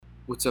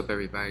What's up,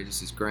 everybody?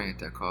 This is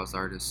Grant at Cause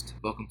Artist.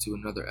 Welcome to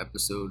another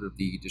episode of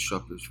the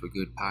Disruptors for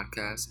Good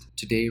podcast.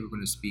 Today, we're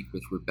going to speak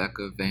with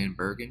Rebecca Van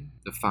Bergen,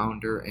 the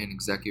founder and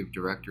executive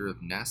director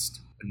of Nest,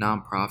 a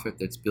nonprofit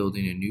that's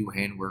building a new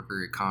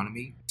handworker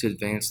economy to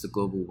advance the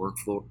global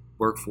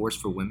workforce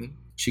for women.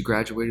 She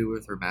graduated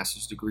with her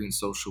master's degree in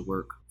social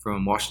work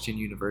from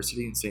Washington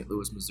University in St.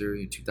 Louis,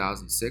 Missouri in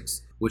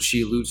 2006, which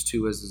she alludes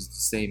to as is the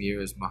same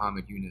year as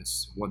Muhammad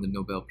Yunus won the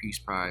Nobel Peace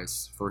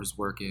Prize for his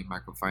work in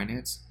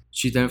microfinance.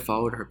 She then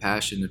followed her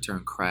passion to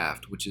turn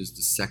Kraft, which is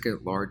the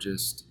second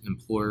largest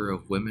employer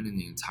of women in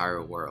the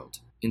entire world,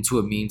 into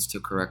a means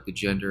to correct the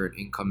gender and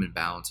income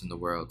imbalance in the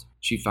world.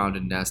 She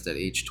founded Nest at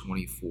age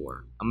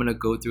 24. I'm going to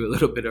go through a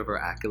little bit of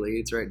her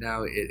accolades right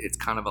now. It's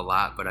kind of a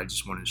lot, but I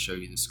just wanted to show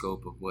you the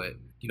scope of what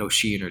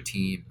she and her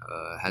team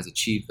has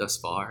achieved thus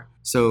far.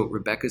 So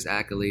Rebecca's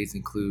accolades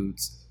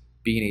includes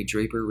being a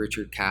Draper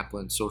Richard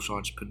Kaplan social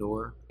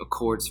entrepreneur,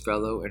 Accords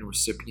Fellow and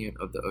recipient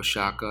of the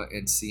Oshaka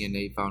and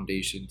CNA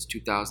Foundation's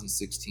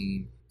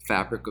 2016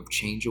 Fabric of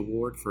Change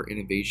Award for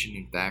Innovation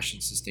in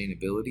Fashion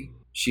Sustainability.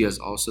 She has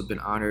also been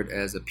honored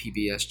as a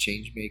PBS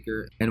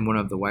Changemaker and one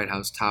of the White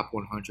House Top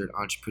 100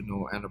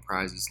 Entrepreneurial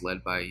Enterprises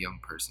led by a young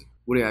person.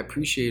 What I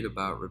appreciate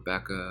about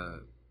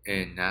Rebecca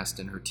and Nest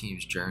and her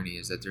team's journey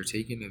is that they're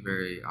taking a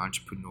very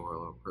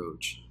entrepreneurial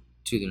approach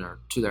to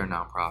their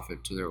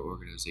nonprofit, to their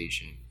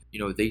organization.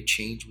 They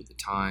change with the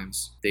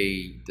times.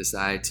 They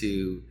decide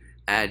to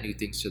add new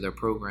things to their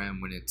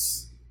program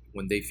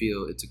when they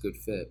feel it's a good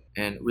fit.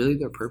 And really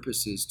their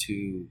purpose is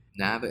to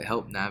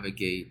help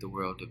navigate the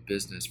world of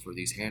business for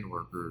these hand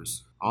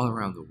workers all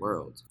around the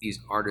world. These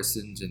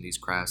artisans and these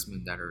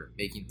craftsmen that are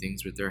making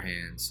things with their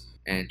hands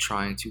and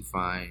trying to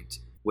find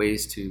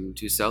ways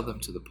to sell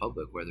them to the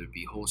public, whether it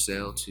be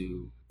wholesale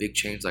to big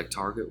chains like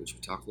Target, which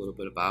we talk a little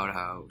bit about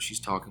how she's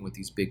talking with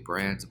these big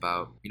brands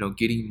about,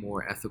 getting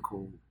more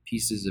ethical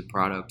pieces of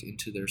product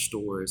into their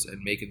stores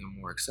and making them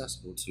more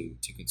accessible to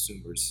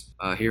consumers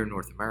here in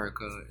North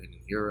America and in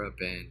Europe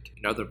and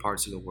in other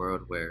parts of the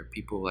world where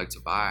people like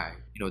to buy,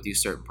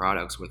 these certain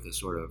products with a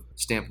sort of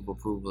stamp of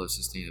approval of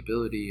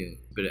sustainability and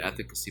a bit of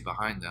efficacy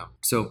behind them.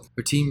 So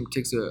her team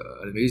takes an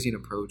amazing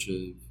approach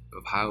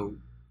of how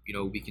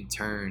we can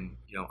turn,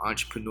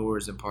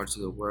 entrepreneurs in parts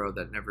of the world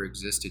that never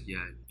existed yet,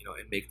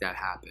 and make that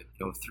happen,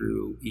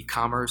 through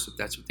e-commerce, if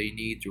that's what they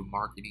need, through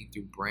marketing,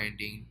 through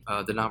branding.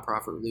 The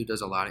nonprofit really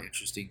does a lot of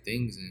interesting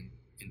things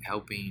in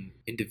helping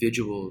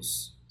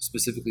individuals,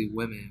 specifically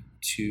women,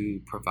 to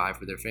provide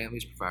for their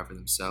families, provide for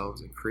themselves,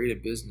 and create a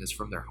business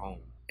from their home.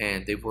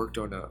 And they've worked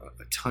on a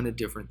ton of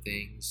different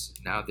things.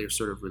 Now they've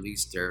sort of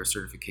released their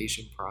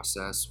certification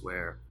process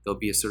where there'll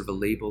be a sort of a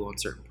label on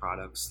certain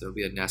products. There'll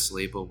be a Nest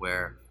label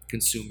where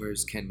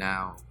consumers can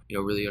now,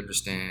 really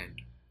understand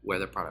where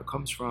the product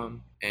comes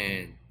from,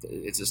 and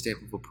it's a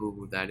stamp of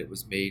approval that it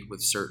was made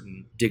with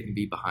certain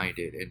dignity behind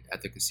it and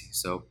efficacy.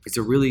 So it's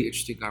a really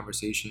interesting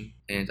conversation,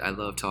 and I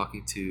love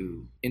talking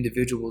to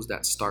individuals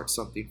that start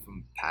something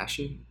from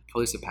passion,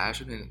 place of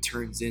passion, and it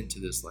turns into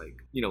this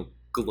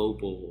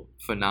global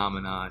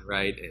phenomenon,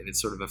 right? And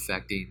it's sort of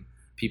affecting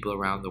people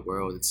around the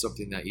world. It's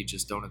something that you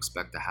just don't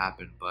expect to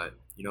happen, but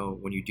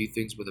when you do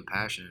things with a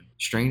passion,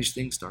 strange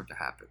things start to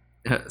happen.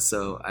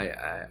 So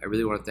I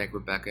really want to thank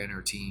Rebecca and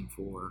her team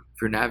for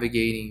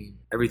navigating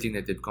everything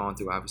that they've gone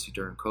through, obviously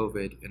during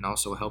COVID, and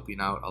also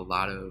helping out a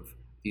lot of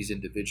these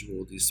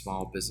individuals, these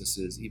small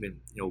businesses, even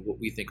what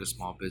we think of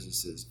small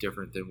businesses,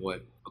 different than what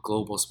a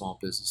global small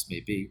business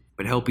may be,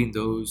 but helping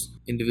those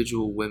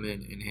individual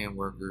women and hand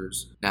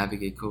workers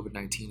navigate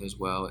COVID-19 as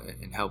well,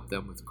 and help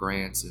them with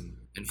grants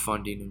and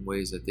funding in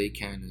ways that they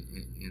can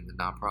and the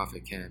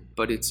nonprofit can.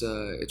 But it's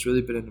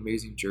really been an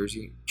amazing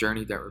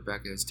journey that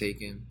Rebecca has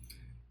taken.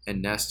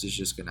 And Nest is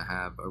just going to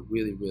have a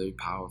really, really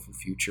powerful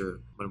future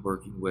when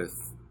working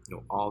with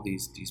all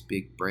these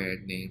big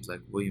brand names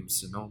like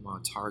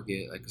Williams-Sonoma,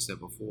 Target, like I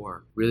said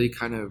before, really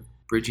kind of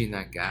bridging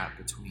that gap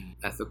between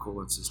ethical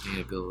and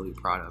sustainability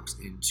products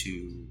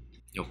into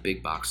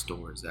big box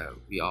stores that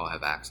we all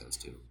have access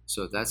to.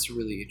 So that's a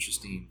really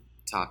interesting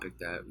topic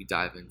that we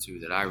dive into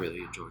that I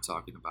really enjoy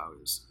talking about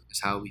is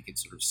how we can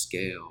sort of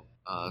scale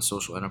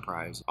social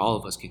enterprise. All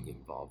of us can get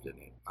involved in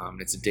it.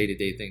 It's a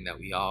day-to-day thing that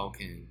we all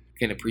can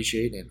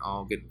appreciate and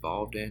all get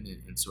involved in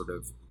and sort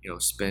of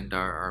spend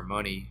our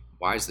money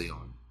wisely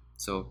on.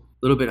 So a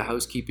little bit of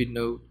housekeeping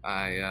note,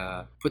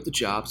 I put the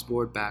jobs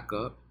board back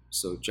up,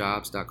 so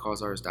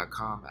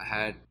jobs.causeartist.com. I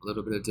had a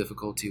little bit of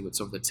difficulty with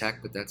some of the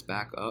tech, but that's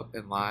back up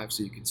and live,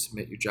 so you can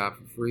submit your job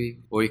for free,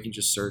 or you can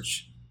just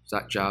search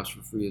jobs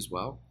for free as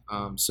well.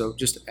 So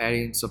just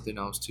adding something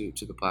else to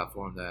the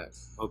platform that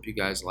I hope you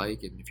guys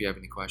like, and if you have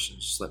any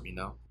questions, just let me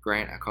know.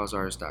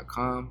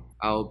 Grant@causeartist.com.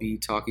 I'll be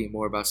talking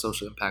more about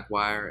Social Impact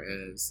Wire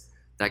as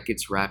that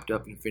gets wrapped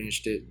up and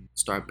finished it, and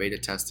start beta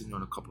testing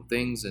on a couple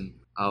things, and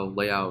I'll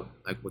lay out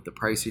what the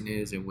pricing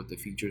is and what the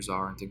features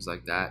are and things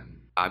like that. And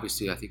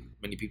obviously, I think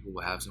many people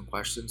will have some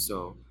questions,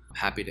 so I'm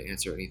happy to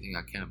answer anything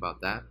I can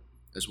about that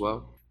as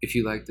well. If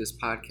you like this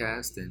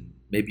podcast, and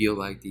maybe you'll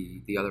like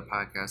the other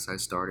podcast I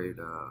started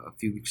a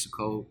few weeks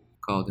ago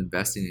called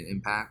Investing in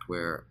Impact,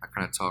 where I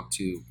kind of talk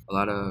to a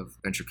lot of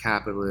venture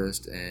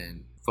capitalists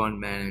and fund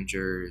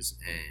managers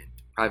and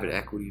private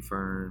equity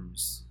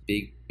firms,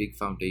 big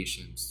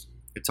foundations.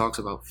 It talks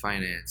about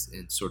finance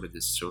in sort of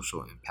this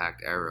social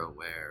impact era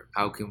where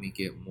how can we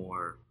get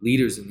more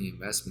leaders in the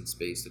investment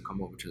space to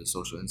come over to the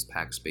social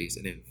impact space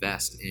and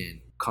invest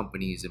in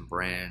companies and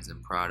brands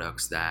and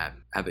products that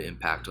have an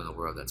impact on the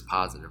world that's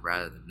positive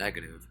rather than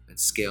negative, and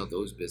scale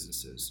those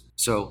businesses.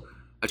 So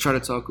I try to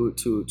talk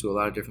to a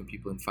lot of different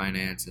people in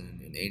finance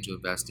and angel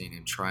investing,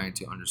 and trying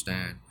to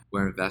understand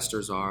where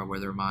investors are, where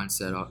their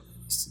mindset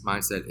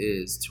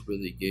is, to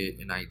really get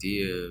an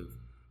idea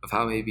of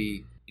how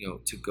maybe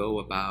to go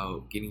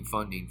about getting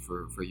funding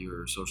for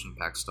your social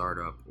impact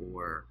startup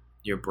or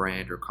your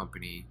brand or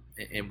company,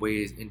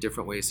 in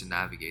different ways to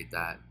navigate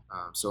that.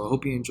 So I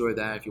hope you enjoy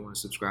that. If you want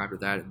to subscribe to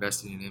that,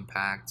 Investing in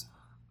Impact.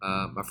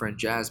 My friend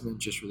Jasmine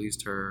just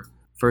released her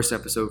first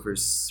episode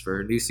for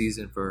a new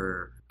season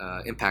for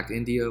Impact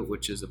India,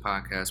 which is a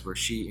podcast where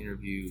she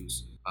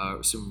interviews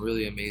some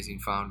really amazing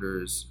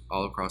founders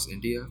all across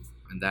India.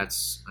 And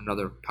that's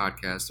another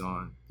podcast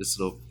on this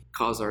little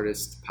cause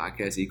artist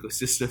podcast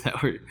ecosystem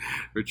that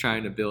we're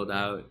trying to build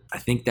out. I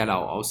think that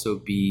I'll also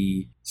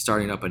be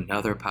starting up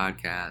another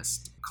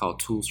podcast called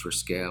Tools for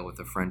Scale with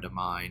a friend of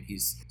mine.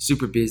 He's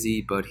super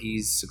busy, but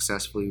he's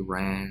successfully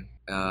ran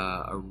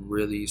a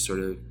really sort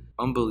of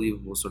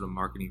unbelievable sort of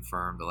marketing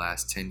firm the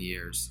last 10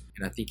 years.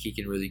 And I think he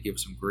can really give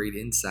some great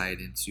insight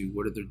into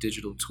what are the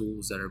digital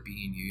tools that are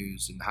being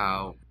used and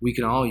how we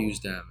can all use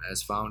them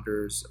as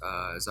founders,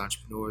 as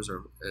entrepreneurs,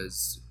 or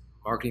as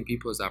marketing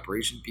people, as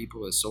operation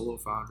people, as solo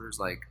founders.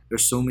 Like,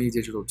 there's so many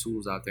digital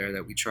tools out there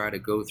that we try to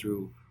go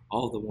through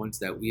all the ones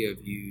that we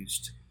have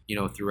used,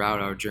 throughout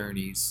our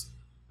journeys,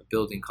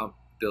 building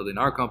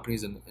our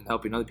companies and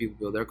helping other people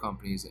build their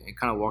companies, and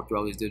kind of walk through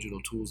all these digital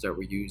tools that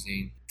we're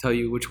using, tell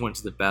you which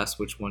one's the best,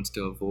 which ones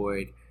to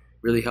avoid,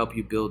 really help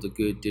you build a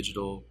good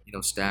digital,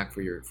 stack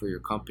for your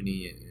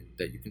company, and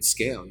that you can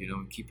scale,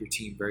 and keep your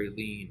team very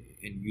lean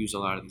and use a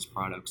lot of these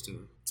products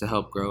to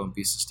help grow and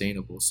be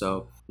sustainable.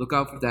 So look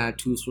out for that,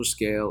 Tools for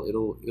Scale.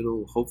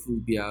 It'll hopefully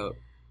be out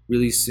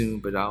really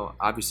soon, but I'll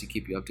obviously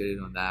keep you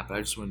updated on that. But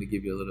I just wanted to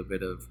give you a little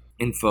bit of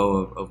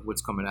info of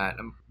what's coming out.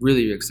 I'm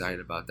really excited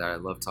about that. I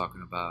love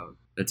talking about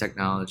the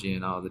technology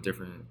and all the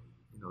different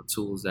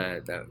tools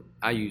that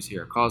I use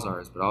here at Cause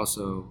Artist, but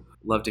also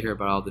love to hear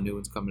about all the new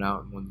ones coming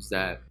out and ones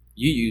that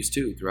you use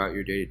too throughout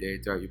your day-to-day,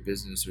 throughout your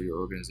business or your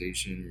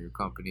organization or your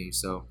company.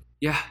 So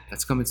yeah,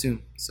 that's coming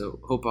soon. So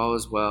hope all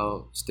is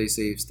well. Stay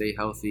safe, stay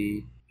healthy.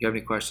 If you have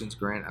any questions,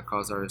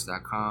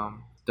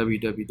 grant@causeartist.com,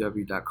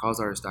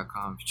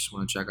 www.causeartist.com if you just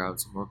want to check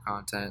out some more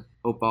content.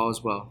 Hope all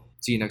is well.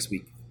 See you next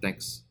week.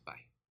 Thanks. Bye.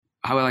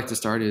 How I like to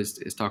start is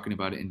talking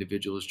about an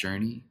individual's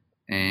journey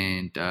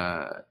and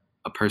a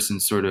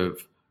person's sort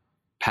of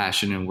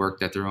passion and work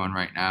that they're on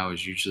right now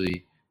is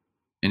usually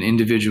an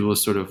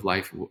individual's sort of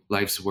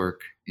life's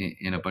work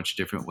in a bunch of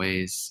different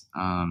ways.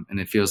 And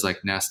it feels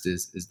like Nest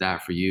is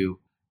that for you.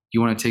 You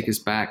want to take us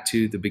back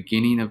to the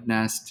beginning of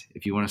Nest,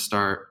 if you want to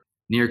start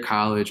near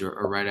college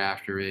or right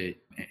after it,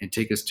 and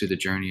take us to the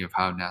journey of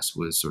how Nest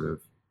was sort of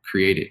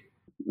created.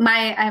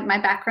 My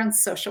background's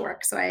social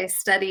work, so I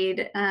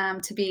studied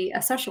to be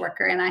a social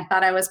worker, and I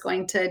thought I was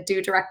going to do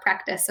direct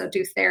practice, so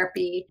do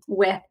therapy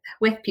with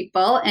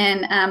people.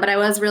 And but I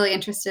was really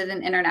interested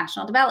in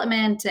international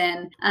development,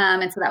 and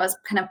so that was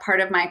kind of part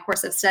of my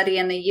course of study.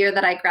 And the year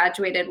that I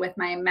graduated with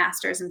my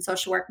master's in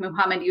social work,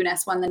 Muhammad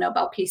Yunus won the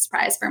Nobel Peace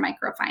Prize for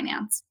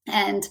microfinance.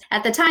 And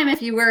at the time, if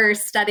you were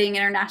studying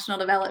international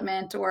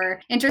development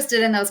or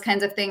interested in those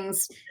kinds of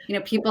things,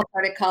 people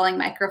started calling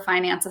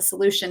microfinance a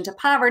solution to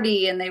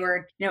poverty, and they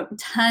were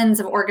tons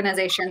of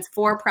organizations,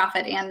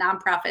 for-profit and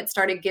nonprofit,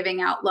 started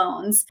giving out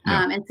loans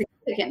in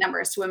significant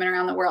numbers to women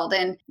around the world.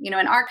 And, in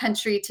our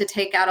country, to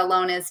take out a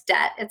loan is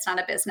debt. It's not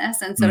a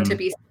business. And so to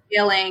be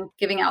scaling,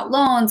 giving out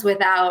loans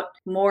without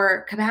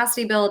more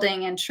capacity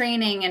building and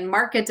training and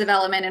market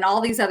development and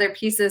all these other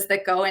pieces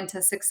that go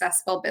into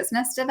successful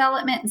business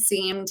development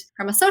seemed,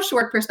 from a social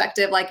work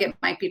perspective, like it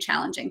might be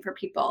challenging for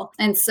people.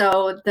 And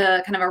so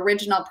the kind of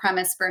original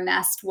premise for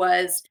Nest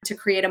was to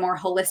create a more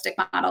holistic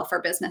model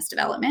for business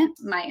development.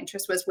 My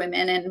interest was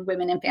women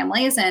and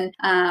families. And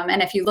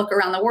if you look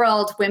around the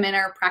world, women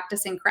are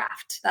practicing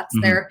craft. That's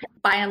their,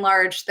 by and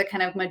large, the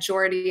kind of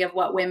majority of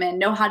what women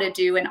know how to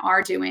do and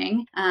are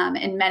doing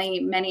in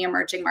many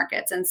emerging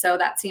markets. And so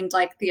that seemed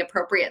like the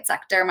appropriate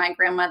sector. My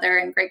grandmother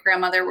and great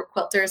grandmother were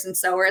quilters and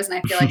sewers. And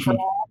I feel like we're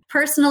all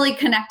personally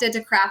connected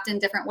to craft in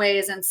different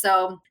ways. And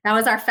so that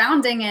was our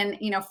founding. And,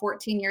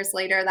 14 years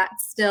later,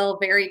 that's still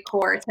very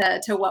core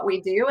to what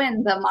we do.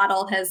 And the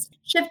model has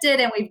shifted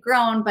and we've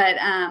grown, but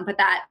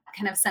that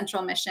kind of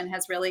central mission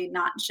has really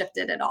not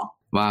shifted at all.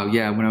 Wow.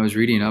 Yeah. When I was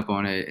reading up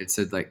on it, it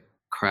said like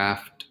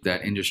craft,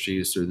 that industry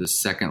is sort of the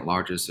second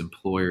largest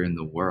employer in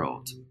the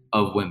world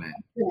of women.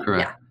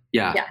 Correct.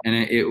 Yeah. And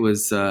it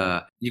was,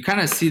 you kind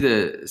of see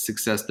the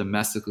success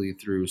domestically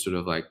through sort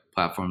of like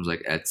platforms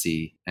like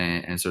Etsy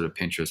and sort of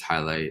Pinterest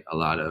highlight a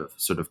lot of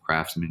sort of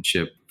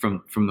craftsmanship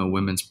from the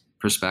women's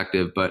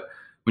perspective. But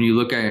when you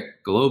look at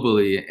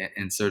globally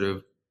and sort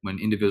of when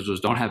individuals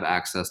don't have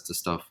access to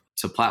stuff,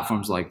 to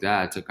platforms like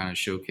that to kind of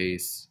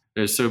showcase,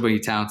 there's so many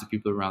talented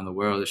people around the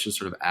world. It's just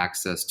sort of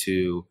access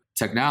to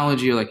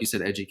technology, or like you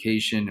said,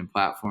 education and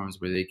platforms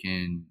where they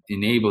can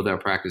enable their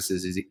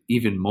practices is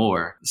even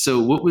more. So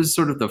what was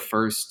sort of the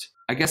first,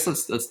 I guess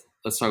let's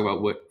talk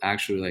about what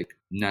actually like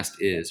Nest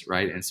is,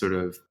 right? And sort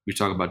of, we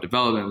talk about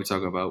development, we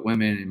talk about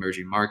women,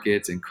 emerging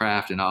markets and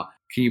craft and all.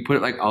 Can you put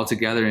it like all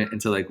together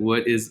into like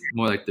what is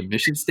more like the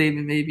mission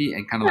statement maybe,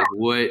 and kind of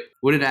like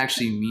what it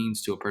actually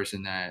means to a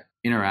person that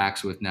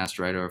interacts with Nest,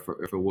 right? Or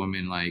if a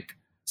woman like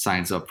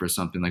signs up for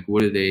something, like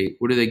what are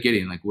they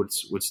getting? Like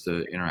what's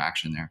the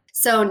interaction there?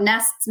 So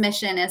Nest's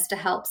mission is to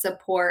help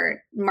support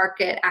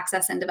market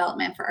access and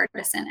development for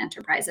artisan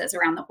enterprises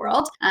around the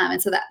world.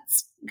 And so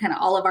that's kind of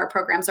all of our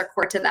programs are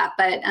core to that.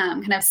 But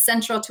kind of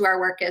central to our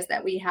work is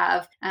that we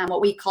have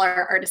what we call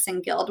our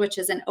Artisan Guild, which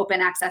is an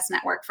open access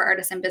network for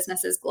artisan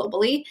businesses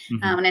globally.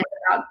 And it's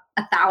about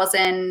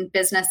 1,000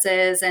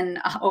 businesses in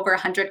over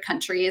 100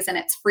 countries, and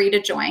it's free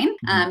to join.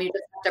 You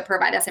just have to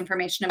provide us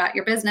information about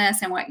your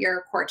business and what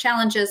your core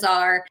challenges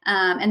are.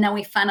 And then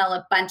we funnel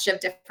a bunch of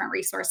different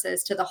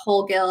resources to the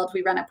whole guild.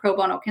 We run a pro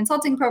bono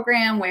consulting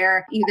program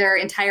where either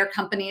entire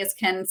companies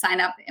can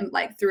sign up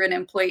like through an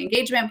employee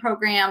engagement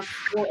program,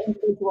 or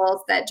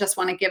individuals that just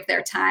want to give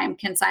their time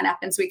can sign up.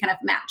 And so we kind of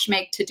match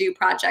make to do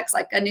projects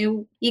like a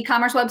new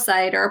e-commerce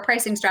website or a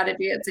pricing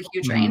strategy. It's a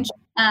huge range.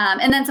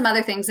 And then some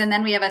other things. And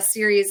then we have a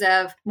series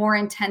of more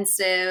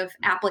intensive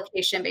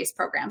application-based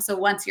programs. So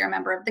once you're a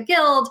member of the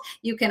Guild,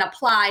 you can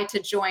apply to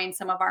join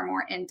some of our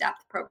more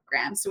in-depth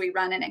programs. So we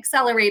run an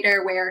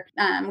accelerator where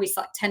we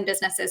select 10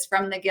 businesses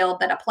from the Guild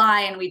that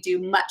apply, and we do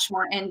much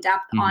more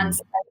in-depth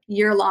on-site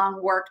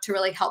year-long work to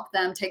really help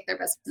them take their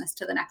business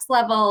to the next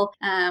level.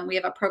 We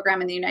have a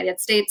program in the United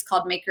States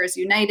called Makers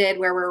United,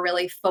 where we're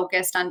really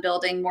focused on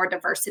building more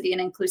diversity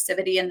and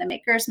inclusivity in the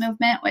makers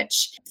movement,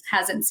 which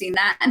hasn't seen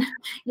that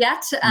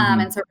yet.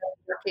 And so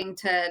we're working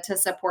to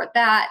support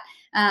that.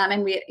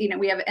 And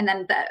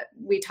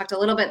we talked a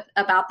little bit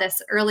about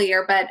this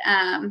earlier, but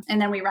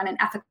and then we run an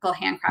ethical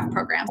handcraft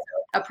program.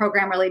 So a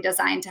program really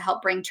designed to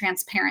help bring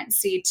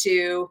transparency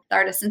to the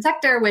artisan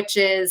sector, which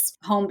is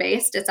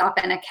home-based. It's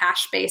often a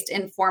cash-based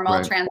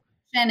informal transaction.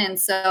 And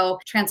so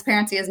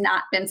transparency has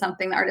not been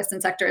something the artisan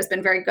sector has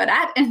been very good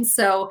at. And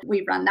so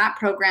we run that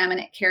program,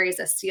 and it carries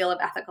a seal of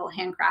ethical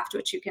handcraft,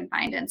 which you can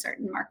find in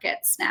certain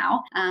markets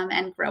now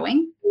and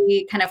growing.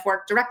 We kind of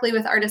work directly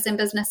with artisan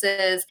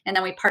businesses, and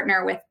then we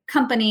partner with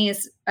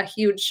companies, a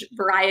huge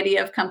variety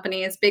of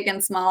companies, big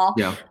and small,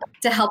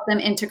 to help them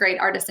integrate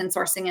artisan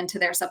sourcing into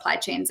their supply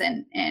chains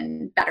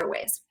in better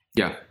ways.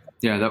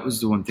 Yeah, that was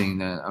the one thing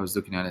that I was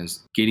looking at,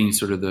 is getting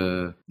sort of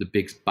the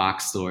big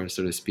box stores,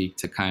 so to speak,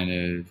 to kind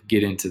of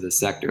get into the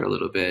sector a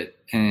little bit,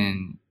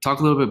 and talk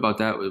a little bit about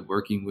that with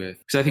working with,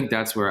 because I think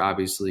that's where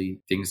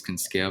obviously things can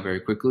scale very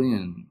quickly,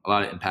 and a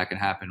lot of impact can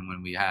happen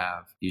when we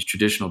have these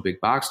traditional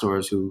big box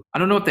stores who, I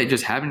don't know if they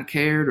just haven't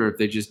cared or if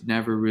they just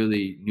never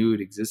really knew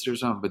it existed or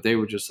something, but they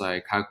were just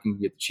like, how can we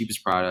get the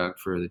cheapest product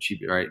for the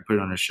cheap, right? Put it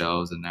on their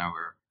shelves, and now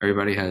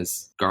everybody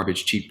has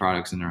garbage cheap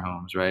products in their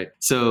homes, right?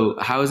 So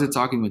how is it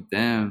talking with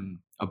them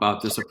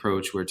about this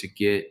approach, where to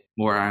get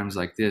more items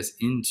like this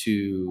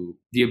into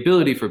the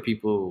ability for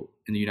people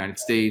in the United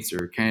States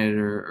or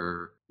Canada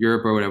or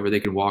Europe or whatever, they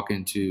can walk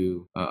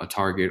into a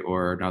Target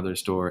or another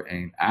store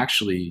and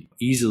actually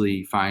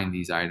easily find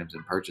these items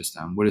and purchase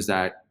them? What has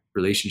that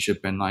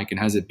relationship been like, and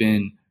has it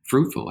been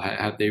fruitful?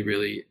 Have they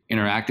really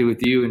interacted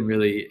with you and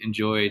really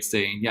enjoyed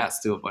saying yes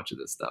to a bunch of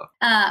this stuff?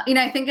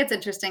 I think it's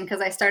interesting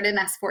because I started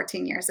Nest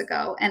 14 years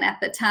ago. And at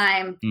the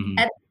time,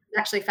 Etsy was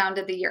actually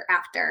founded the year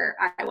after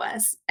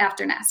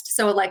Nest.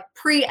 So like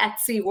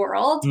pre-Etsy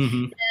world,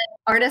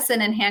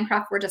 artisan and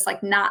handcraft were just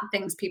like not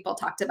things people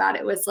talked about.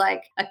 It was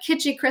like a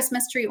kitschy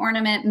Christmas tree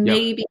ornament,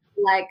 maybe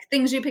like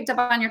things you picked up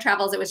on your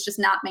travels. It was just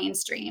not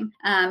mainstream.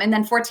 And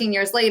then 14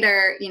 years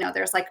later,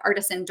 there's like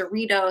artisan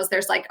Doritos.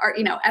 There's like art,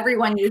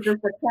 everyone uses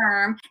the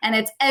term, and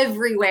it's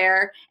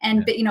everywhere.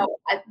 And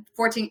at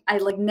 14, I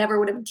like never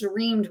would have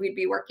dreamed we'd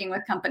be working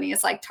with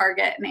companies like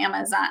Target and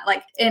Amazon.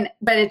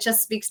 But it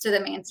just speaks to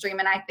the mainstream.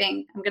 And I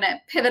think I'm going to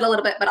pivot a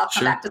little bit, but I'll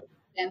come back to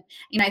And,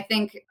 I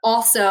think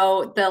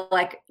also the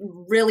like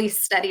really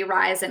steady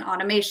rise in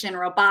automation,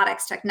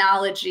 robotics,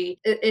 technology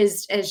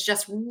is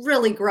just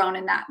really grown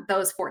in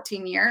those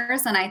 14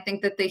 years. And I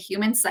think that the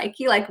human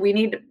psyche, like we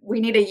need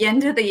a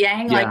yin to the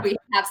yang, like we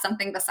have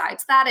something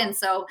besides that. And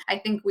so I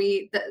think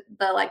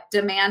the like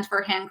demand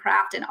for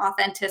handcraft and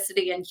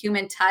authenticity and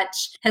human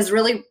touch has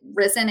really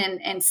risen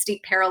in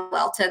steep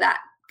parallel to that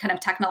kind of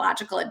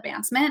technological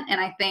advancement. And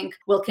I think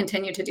we'll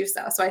continue to do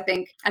so. So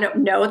I don't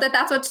know that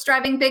that's what's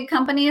driving big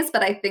companies,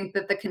 but I think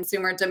that the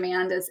consumer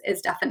demand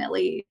is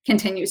definitely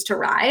continues to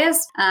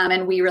rise.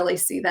 And we really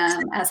see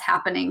them as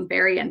happening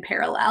very in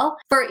parallel.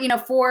 For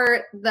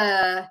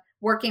the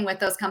working with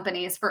those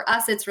companies, for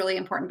us, it's really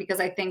important because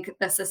I think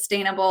the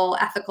sustainable,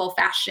 ethical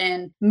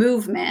fashion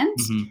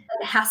movement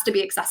has to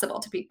be accessible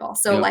to people.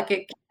 So like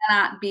it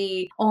cannot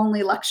be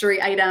only luxury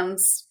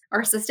items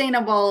are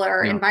sustainable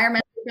or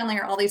environmentally friendly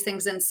or all these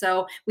things. And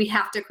so we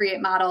have to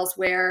create models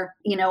where,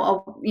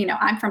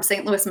 I'm from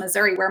St. Louis,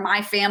 Missouri, where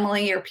my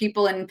family or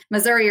people in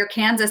Missouri or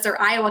Kansas or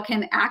Iowa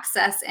can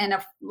access and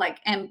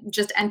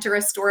just enter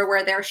a store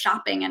where they're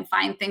shopping and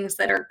find things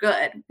that are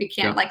good. We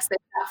can't say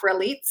that for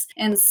elites.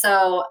 And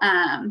so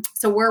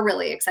we're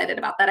really excited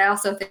about that. I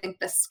also think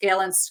the scale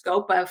and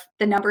scope of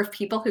the number of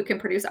people who can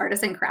produce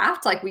artisan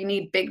craft, we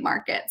need big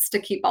markets to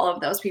keep all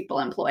of those people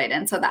employed.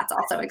 And so that's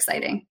also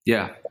exciting.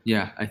 Yeah.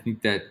 I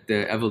think that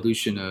the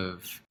evolution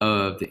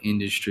of the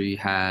industry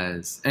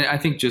has, and I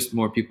think just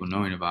more people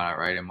knowing about it,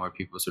 right? And more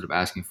people sort of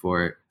asking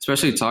for it,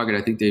 especially Target.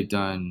 I think they've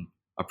done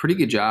a pretty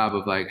good job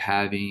of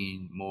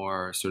having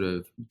more sort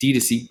of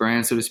D2C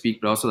brands, so to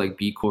speak, but also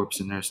B Corps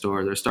in their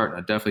store. They're starting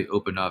to definitely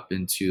open up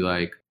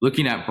into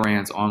looking at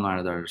brands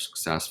online that are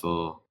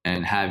successful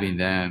and having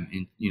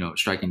them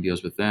striking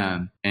deals with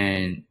them.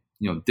 And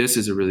this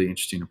is a really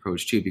interesting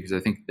approach too, because I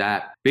think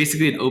that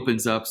basically it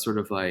opens up sort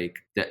of the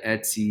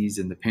Etsy's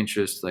and the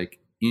Pinterest,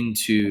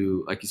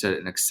 into, like you said,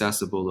 an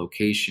accessible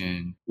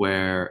location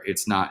where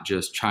it's not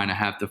just trying to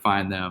have to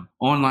find them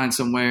online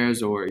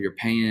somewheres, or you're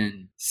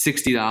paying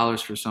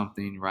 $60 for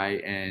something, right?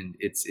 And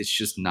it's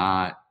just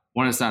not,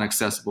 one, it's not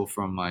accessible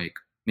from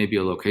maybe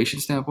a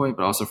location standpoint,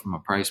 but also from a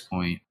price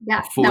point.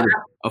 Yeah.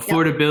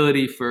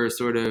 Affordability for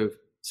sort of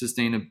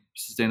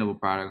sustainable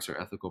products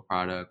or ethical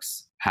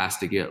products has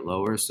to get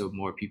lower so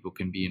more people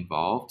can be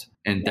involved.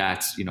 And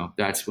that's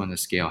when the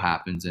scale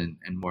happens and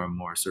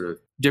more sort of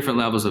different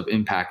levels of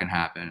impact can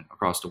happen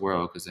across the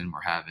world, because then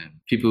we're having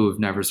people who've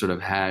never sort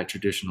of had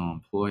traditional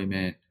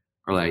employment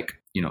or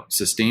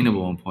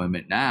sustainable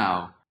employment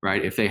now,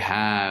 right? If they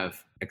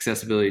have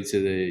accessibility to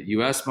the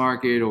US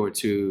market or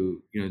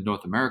to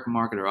North American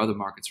market or other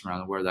markets around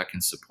the world that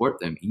can support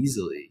them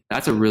easily,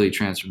 that's a really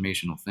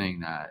transformational thing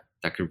that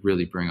could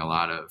really bring a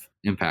lot of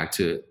impact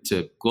to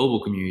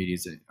global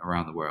communities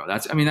around the world.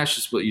 That's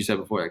just what you said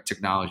before.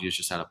 Technology is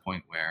just at a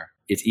point where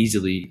it's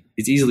easily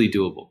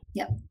doable.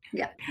 Yeah.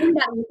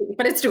 Not easy,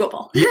 but it's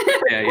doable.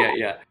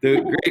 Yeah.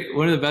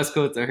 One of the best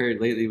quotes I heard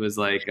lately was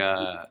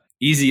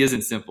easy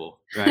isn't simple,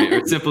 right?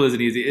 Or simple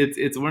isn't easy.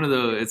 It's one of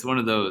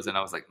those. And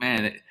I was like,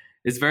 man,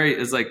 it's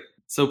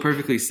so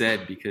perfectly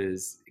said,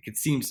 because it could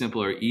seem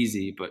simple or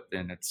easy, but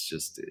then it's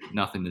just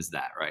nothing is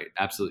that, right?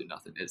 Absolutely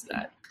nothing is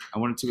that. I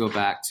wanted to go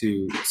back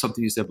to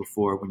something you said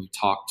before when you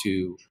talked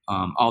to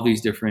all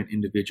these different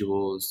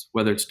individuals,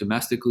 whether it's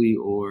domestically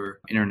or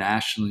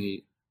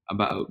internationally,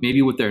 about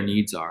maybe what their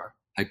needs are,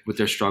 what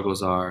their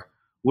struggles are.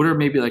 What are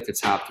maybe the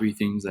top 3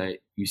 things that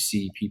you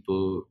see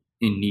people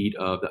in need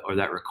of, or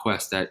that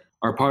request, that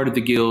are part of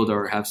the guild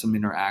or have some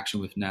interaction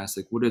with Nest?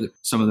 What are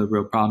some of the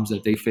real problems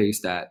that they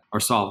face that are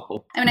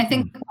solvable? I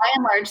think by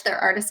and large, they're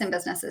artisan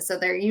businesses. So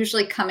they're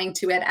usually coming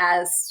to it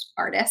as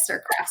artists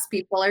or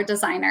craftspeople or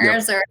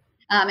designers.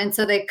 And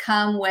so they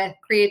come with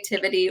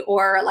creativity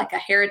or a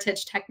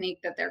heritage technique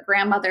that their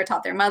grandmother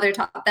taught, their mother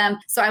taught them.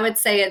 So I would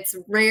say it's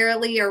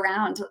rarely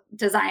around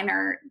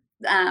designer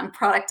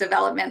product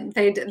development.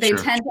 They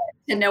tend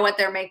to know what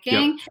they're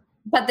making. Yep.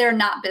 But they're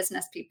not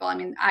business people.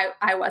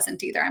 I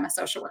wasn't either. I'm a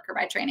social worker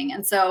by training.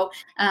 And so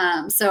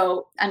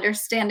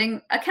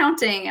understanding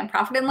accounting and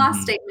profit and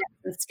loss statements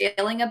and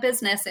scaling a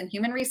business and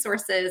human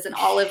resources and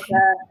all of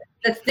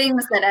the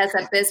things that as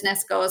a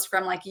business goes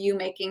from you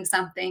making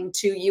something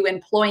to you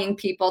employing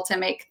people to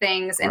make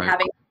things and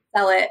having to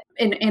sell it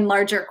in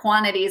larger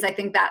quantities. I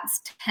think that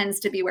tends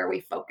to be where we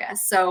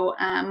focus. So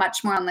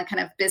much more on the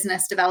kind of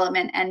business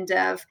development end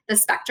of the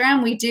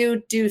spectrum. We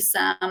do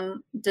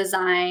some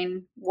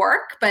design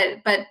work,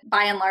 but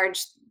by and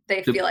large,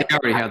 they feel they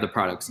already have the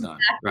products done,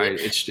 right?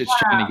 It's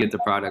trying to get the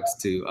products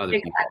to other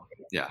people.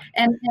 Yeah.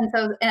 And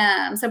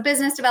so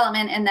business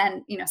development and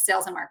then,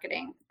 sales and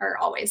marketing are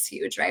always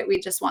huge, right? We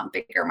just want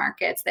bigger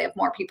markets. They have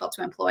more people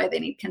to employ. They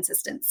need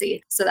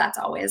consistency. So that's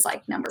always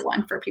number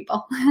 1 for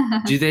people.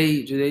 Do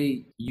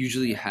they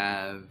usually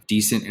have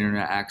decent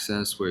internet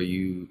access where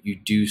you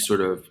do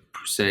sort of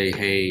say,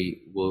 hey,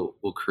 we'll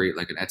create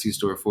an Etsy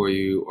store for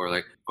you,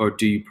 or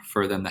do you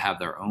prefer them to have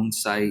their own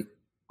site,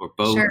 or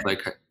both? Sure.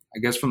 I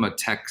guess from a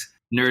tech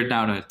nerd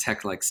down to a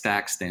tech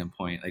stack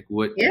standpoint,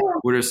 what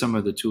are some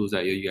of the tools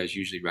that you guys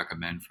usually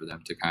recommend for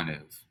them to kind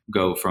of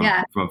go from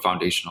a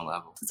foundational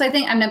level? So I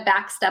think I'm going to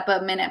backstep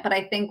a minute, but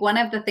I think one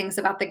of the things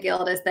about the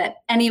guild is that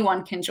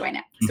anyone can join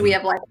it. So we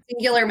have a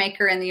singular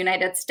maker in the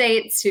United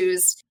States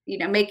who's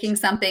making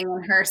something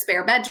in her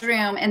spare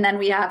bedroom. And then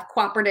we have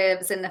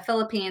cooperatives in the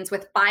Philippines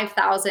with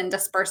 5,000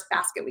 dispersed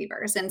basket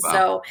weavers. And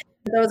so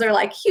those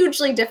are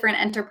hugely different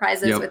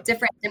enterprises with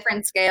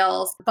different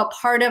scales. But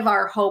part of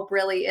our hope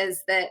really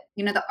is that,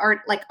 the art,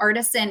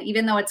 artisan,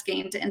 even though it's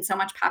gained in so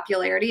much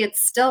popularity,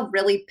 it's still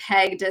really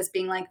pegged as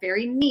being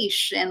very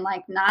niche and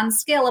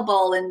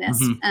non-scalable in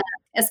this,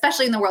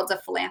 especially in the worlds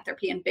of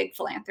philanthropy and big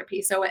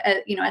philanthropy. So,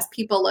 as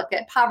people look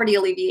at poverty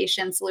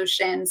alleviation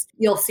solutions,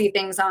 you'll see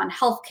things on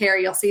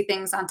healthcare, you'll see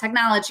things on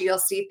technology, you'll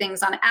see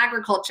things on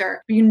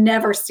agriculture. You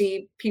never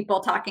see people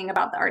talking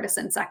about the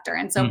artisan sector.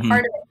 And so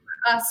part of it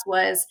for us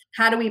was,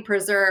 how do we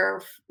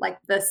preserve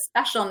the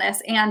specialness?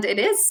 And it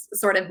is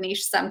sort of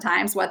niche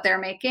sometimes what they're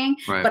making,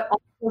 but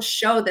also will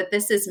show that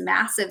this is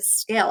massive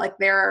scale. Like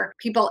there are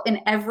people in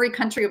every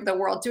country of the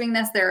world doing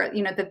this.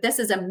 That this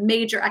is a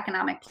major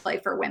economic play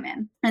for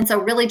women. And so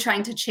really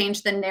trying to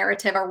change the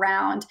narrative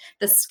around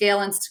the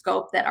scale and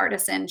scope that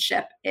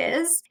artisanship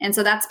is. And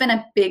so that's been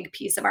a big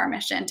piece of our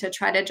mission, to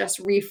try to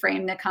just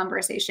reframe the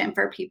conversation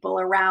for people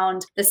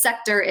around the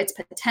sector, its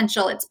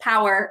potential, its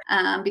power,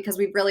 because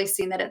we've really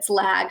seen that it's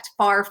lagged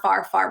far,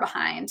 far, far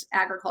behind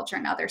agriculture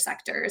and other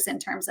sectors in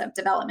terms of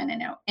development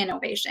and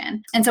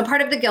innovation. And so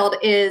part of the Guild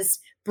is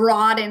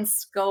broad in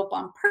scope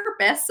on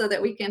purpose so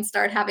that we can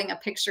start having a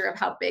picture of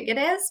how big it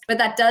is. But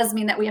that does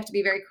mean that we have to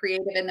be very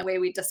creative in the way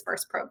we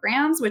disperse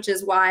programs, which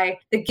is why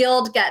the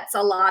Guild gets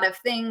a lot of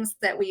things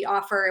that we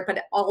offer,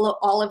 but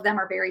all of them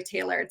are very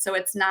tailored. So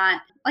it's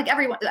not like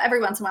every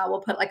once in a while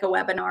we'll put like a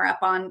webinar up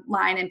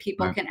online and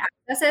people can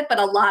access it. But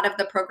a lot of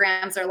the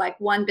programs are like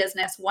one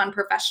business, one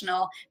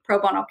professional, pro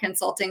bono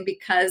consulting,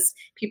 because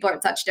people are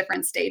at such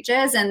different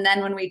stages. And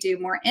then when we do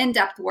more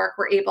in-depth work,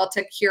 we're able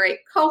to curate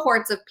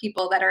cohorts of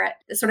people that are at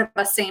sort of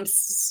a same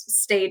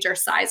stage or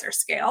size or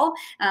scale,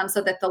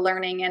 so that the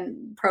learning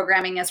and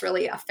programming is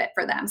really a fit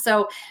for them.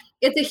 So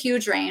it's a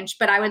huge range,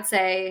 but I would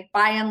say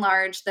by and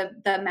large, the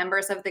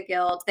members of the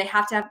Guild, they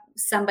have to have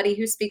somebody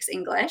who speaks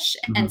English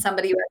and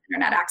somebody who has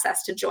internet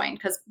access to join,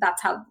 because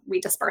that's how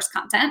we disperse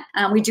content.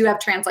 We do have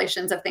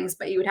translations of things,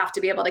 but you would have to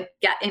be able to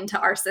get into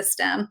our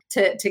system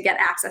to get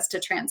access to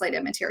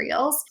translated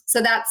materials.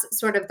 So that's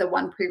sort of the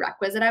one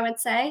prerequisite, I would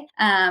say.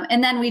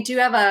 And then we do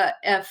have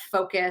a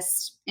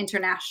focus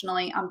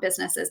internationally on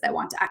businesses that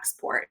want to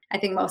export. I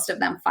think most of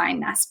them find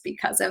Nest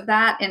because of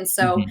that. And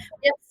so we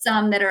have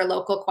some that are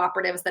local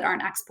cooperatives that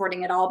aren't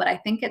exporting at all, but I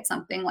think it's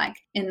something like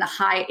in the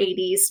high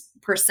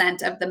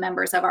 80% of the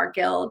members of our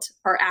Guild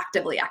are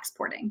actively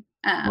exporting.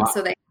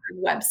 So they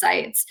have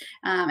websites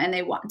and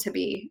they want to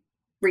be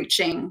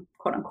reaching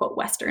quote unquote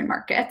Western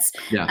markets.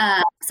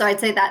 So I'd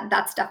say that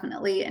that's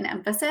definitely an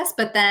emphasis,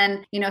 but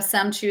then,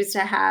 some choose to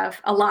have,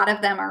 a lot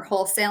of them are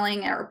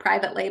wholesaling or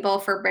private label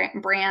for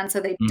brands. So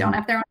they don't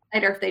have their own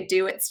site, or if they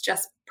do, it's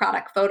just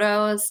product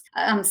photos.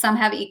 Some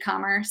have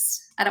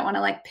e-commerce. I don't want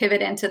to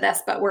pivot into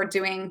this, but we're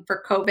doing,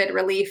 for COVID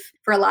relief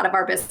for a lot of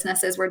our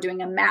businesses, we're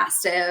doing a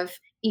massive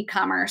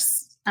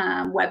e-commerce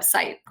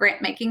website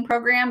grant making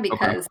program,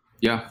 because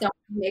so many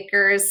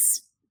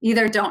makers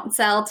either don't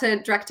sell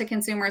to direct to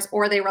consumers,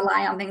 or they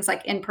rely on things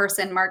like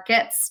in-person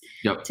markets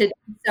to do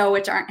so,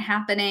 which aren't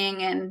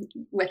happening. And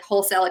with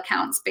wholesale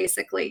accounts,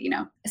 basically,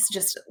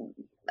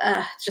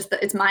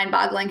 it's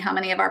mind-boggling how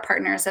many of our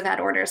partners have had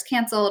orders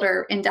canceled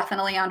or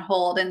indefinitely on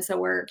hold. And so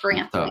we're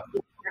granting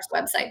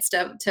websites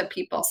to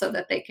people so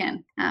that they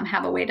can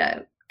have a way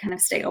to kind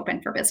of stay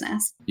open for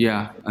business.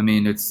 Yeah, I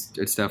mean, it's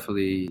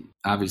definitely,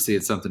 obviously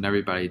it's something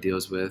everybody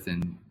deals with,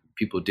 and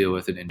people deal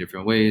with it in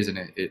different ways, and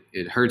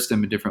it hurts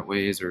them in different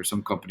ways, or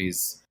some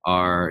companies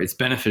it's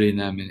benefiting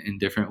them in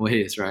different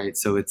ways, right?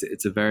 So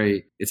it's a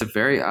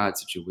very odd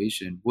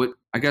situation. What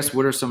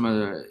are some of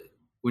the,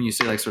 when you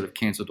say sort of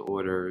canceled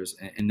orders,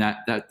 and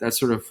that's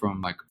sort of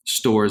from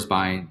stores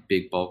buying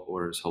big bulk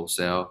orders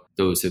wholesale,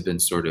 those have been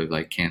sort of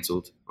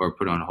canceled or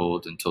put on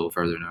hold until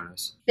further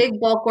notice? Big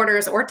bulk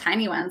orders or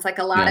tiny ones,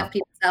 a lot of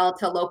people sell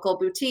to local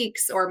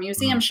boutiques or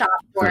museum shops,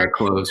 or they're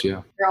closed.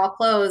 They're all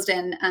closed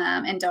and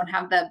don't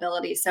have the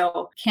ability.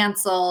 So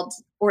canceled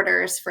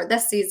orders for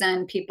this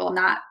season, people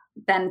not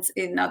then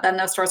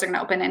those stores are going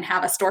to open and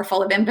have a store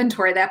full of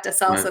inventory they have to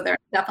sell. So they're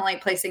definitely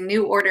placing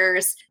new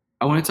orders.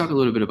 I want to talk a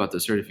little bit about the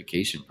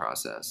certification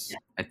process.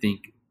 I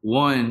think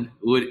one,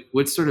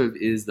 what sort of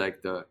is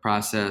the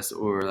process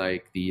or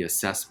the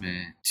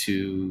assessment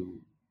to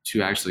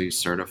actually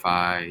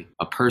certify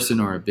a person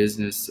or a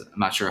business? I'm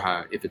not sure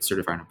if it's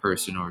certifying a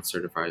person or it's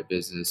certifying a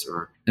business,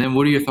 and then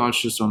what are your thoughts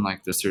just on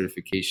the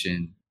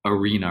certification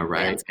arena,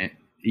 right?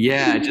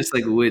 Yes.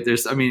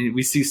 And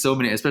we see so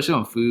many, especially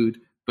on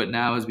food, but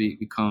now as we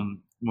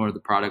become more of the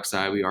product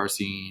side, we are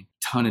seeing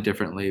a ton of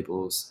different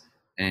labels,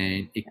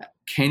 and it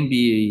can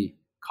be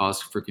a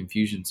cause for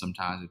confusion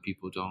sometimes if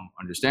people don't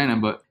understand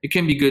them, but it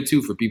can be good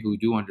too for people who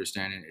do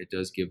understand it. It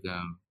does give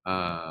them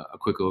a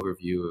quick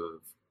overview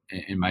of,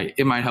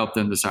 it might help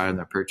them decide on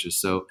their purchase.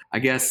 So I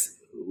guess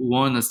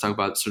let's talk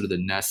about sort of the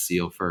Nest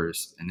seal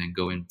first, and then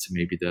go into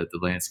maybe the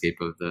landscape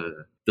of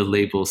the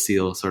label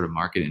seal sort of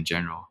market in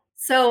general.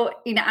 So,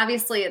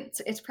 obviously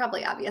it's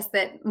probably obvious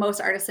that most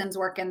artisans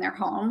work in their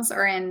homes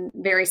or in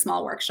very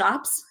small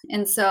workshops.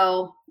 And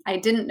so I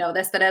didn't know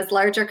this, but as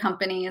larger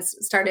companies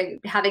started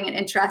having an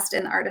interest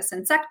in the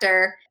artisan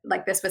sector,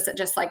 this was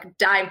just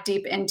dive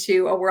deep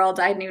into a world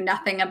I knew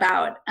nothing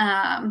about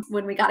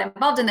when we got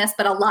involved in this.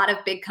 But a lot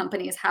of big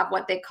companies have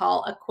what they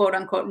call a quote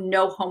unquote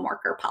no home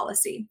worker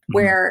policy,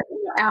 where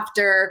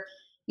after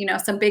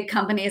some big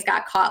companies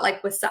got caught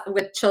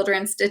with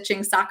children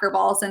stitching soccer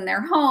balls in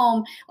their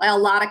home. A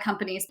lot of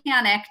companies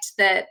panicked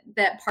that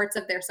parts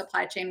of their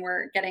supply chain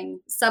were getting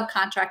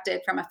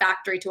subcontracted from a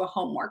factory to a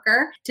home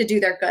worker to do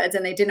their goods.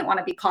 And they didn't want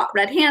to be caught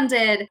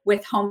red-handed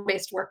with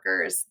home-based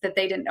workers that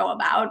they didn't know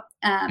about,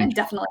 and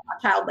definitely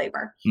not child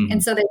labor.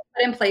 And so they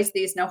put in place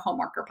these no home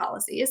worker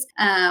policies,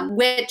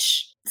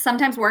 which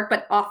sometimes work,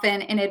 but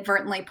often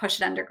inadvertently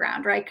push it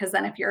underground, right? Because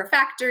then if you're a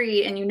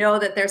factory and you know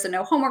that there's a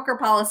no home worker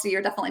policy,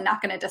 you're definitely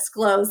not going to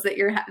disclose that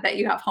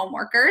you have home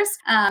workers.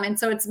 And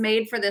so it's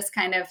made for this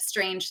kind of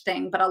strange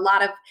thing. But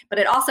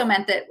it also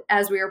meant that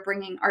as we were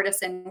bringing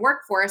artisan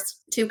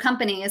workforce to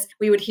companies,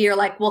 we would hear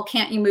like, well,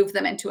 can't you move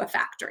them into a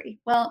factory?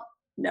 Well,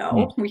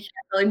 no, we can't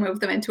really move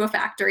them into a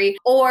factory.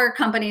 Or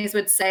companies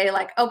would say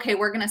like, okay,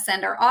 we're going to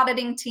send our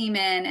auditing team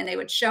in, and they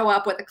would show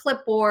up with a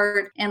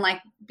clipboard and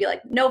like be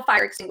like, no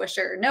fire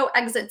extinguisher, no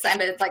exit sign,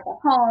 but it's like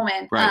a home.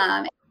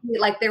 And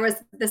like there was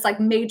this like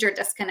major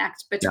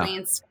disconnect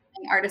between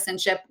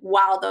artisanship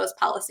while those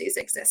policies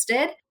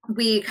existed.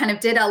 We kind of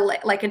did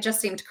like, it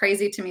just seemed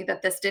crazy to me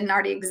that this didn't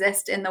already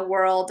exist in the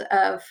world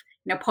of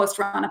post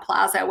Rana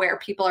Plaza, where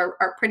people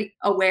are pretty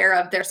aware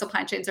of their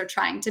supply chains, are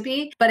trying to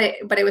be. But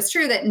it was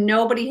true that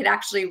nobody had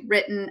actually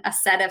written a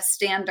set of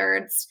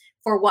standards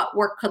for what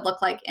work could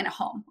look like in a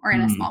home or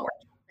in a small work.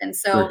 And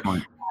so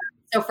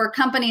for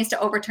companies to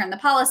overturn the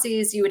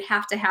policies, you would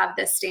have to have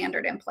this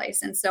standard in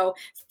place. And so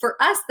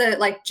for us, the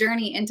like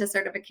journey into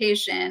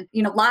certification,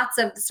 lots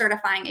of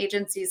certifying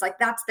agencies, like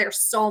that's their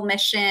sole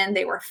mission.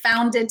 They were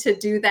founded to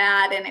do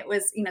that. And it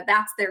was,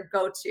 that's their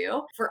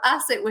go-to. For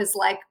us, it was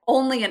like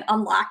only an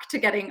unlock to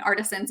getting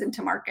artisans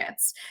into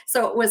markets.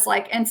 So it was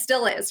like, and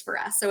still is for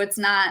us. So it's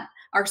not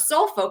our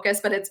sole focus,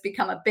 but it's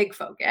become a big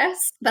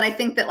focus. But I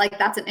think that like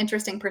that's an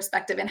interesting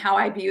perspective in how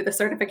I view the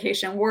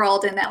certification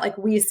world, and that like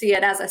we see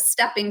it as a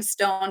stepping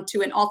stone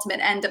to an ultimate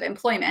end of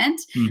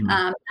employment,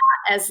 not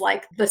as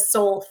like the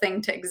sole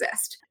thing to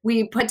exist.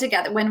 We put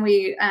together when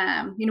we,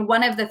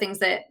 one of the things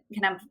that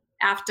kind of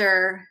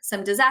after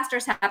some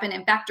disasters happened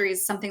in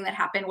factories, something that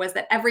happened was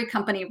that every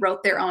company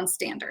wrote their own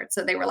standards.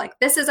 So they were like,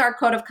 this is our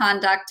code of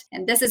conduct,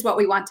 and this is what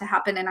we want to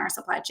happen in our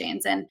supply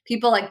chains. And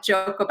people like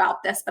joke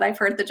about this, but I've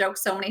heard the joke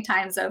so many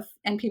times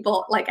and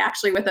people like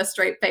actually with a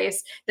straight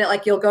face, that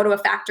like you'll go to a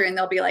factory and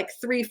there'll be like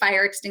 3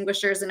 fire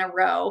extinguishers in a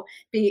row,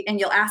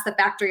 and you'll ask the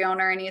factory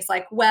owner, and he's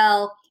like,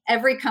 well,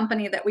 every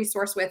company that we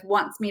source with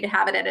wants me to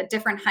have it at a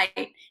different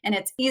height. And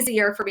it's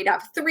easier for me to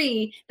have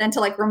 3 than to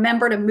like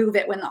remember to move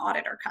it when the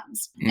auditor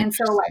comes. And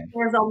so like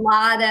there's a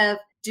lot of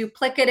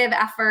duplicative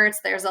efforts.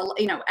 There's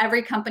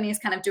every company is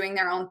kind of doing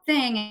their own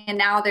thing. And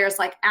now there's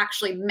like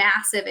actually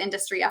massive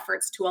industry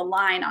efforts to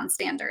align on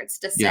standards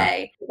to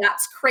say,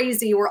 that's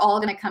crazy. We're all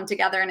going to come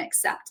together and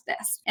accept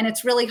this. And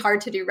it's really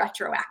hard to do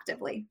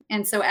retroactively.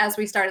 And so as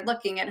we started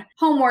looking at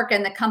homework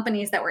and the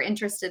companies that were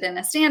interested in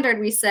a standard,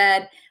 we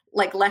said,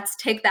 like, let's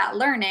take that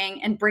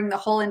learning and bring the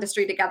whole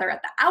industry together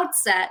at the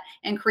outset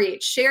and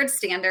create shared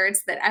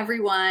standards that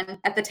everyone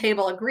at the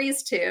table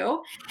agrees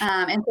to.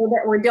 And so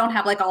that we don't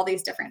have like all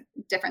these different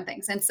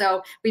things. And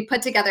so we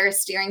put together a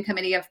steering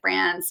committee of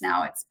brands.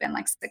 Now it's been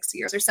like 6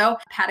 years or so.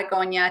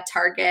 Patagonia,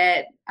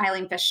 Target,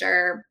 Eileen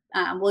Fisher,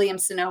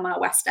 Williams Sonoma,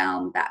 West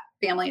Elm, that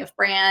family of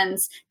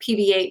brands,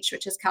 PVH,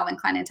 which is Calvin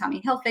Klein and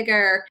Tommy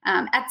Hilfiger,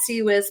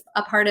 Etsy was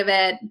a part of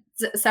it,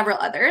 several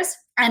others.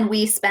 And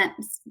we spent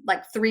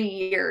like 3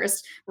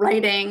 years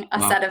writing a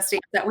set of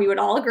standards that we would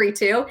all agree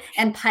to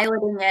and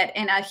piloting it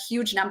in a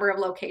huge number of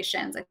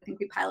locations. I think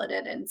we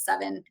piloted in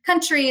 7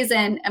 countries,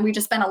 and we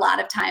just spent a lot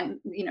of time,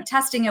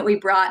 testing it.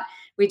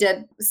 We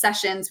did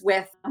sessions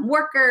with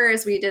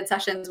workers. We did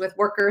sessions with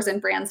workers and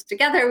brands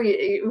together.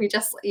 We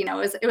just,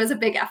 it was a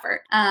big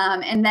effort,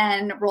 and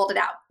then rolled it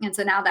out. And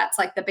so now that's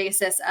like the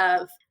basis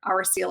of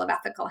our Seal of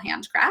Ethical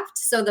Handcraft.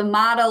 So the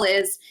model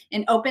is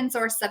an open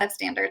source set of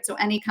standards. So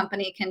any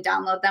company can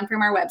download them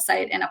from our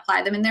website and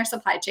apply them in their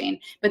supply chain.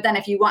 But then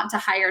if you want to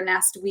hire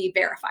Nest, we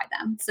verify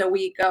them. So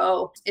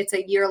it's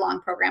a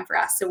year-long program for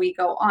us. So we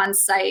go on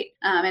site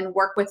and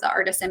work with the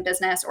artisan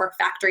business or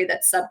factory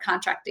that's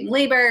subcontracting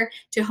labor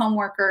to home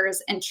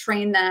workers and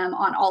train them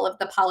on all of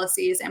the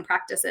policies and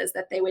practices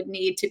that they would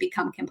need to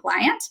become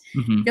compliant.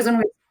 Because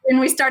when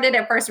we started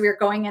at first, we were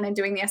going in and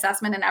doing the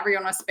assessment and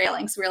everyone was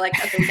failing. So we were like,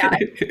 okay, we got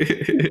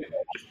it.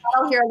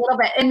 I'll hear a little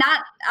bit, and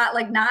not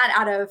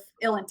out of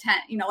ill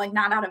intent,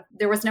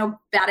 there was no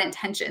bad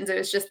intentions. It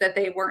was just that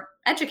they weren't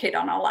educated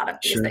on a lot of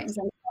these things.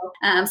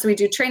 And so we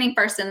do training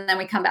first, and then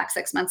we come back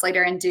 6 months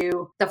later and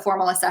do the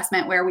formal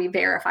assessment where we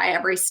verify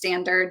every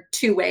standard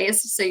 2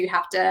 ways. So you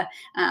have to,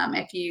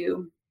 if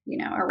you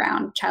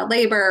around child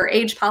labor or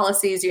age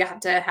policies, you have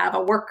to have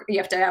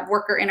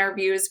worker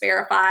interviews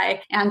verify,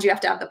 and you have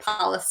to have the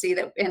policy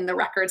that in the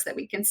records that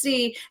we can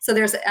see. So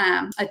there's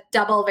a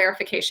double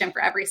verification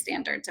for every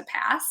standard to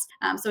pass.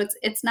 So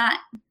it's not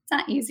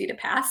easy to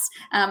pass.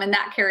 And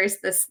that carries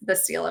the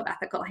seal of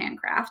ethical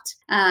handcraft.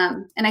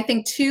 And I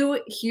think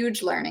 2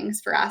 huge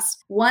learnings for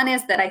us. One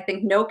is that I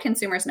think no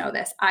consumers know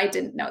this. I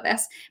didn't know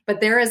this,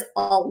 but there is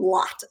a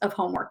lot of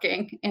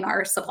homeworking in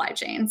our supply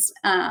chains.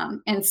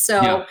 And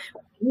so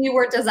we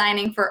were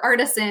designing for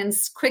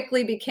artisans,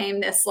 quickly became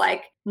this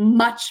like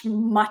much,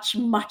 much,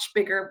 much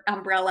bigger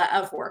umbrella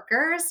of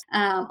workers.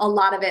 A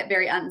lot of it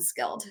very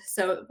unskilled.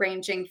 So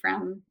ranging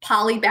from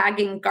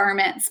polybagging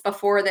garments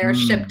before they're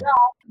shipped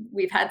off,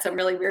 we've had some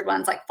really weird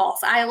ones like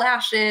false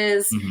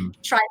eyelashes, Hmm.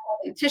 try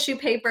holding tissue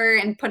paper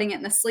and putting it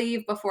in the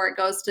sleeve before it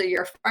goes to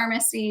your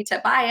pharmacy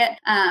to buy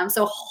it.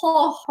 So a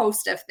whole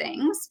host of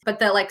things. But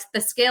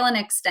the scale and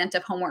extent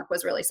of homework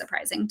was really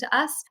surprising to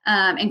us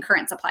in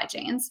current supply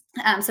chains.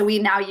 So we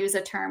now use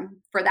a term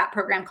for that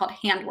program called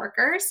hand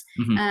workers.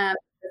 Hmm.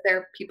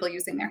 They're people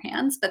using their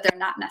hands, but they're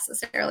not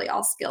necessarily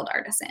all skilled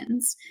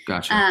artisans,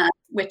 Gotcha.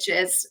 which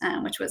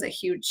was a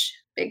huge,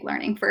 big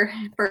learning for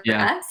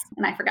Yeah. us.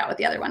 And I forgot what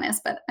the other one is,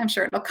 but I'm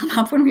sure it'll come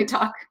up when we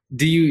talk.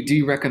 Do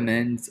you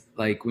recommend,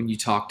 like, when you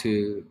talk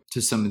to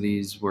some of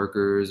these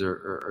workers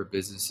or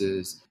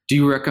businesses, do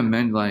you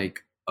recommend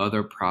like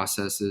other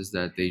processes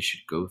that they should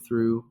go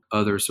through,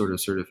 other sort of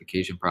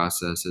certification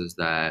processes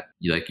that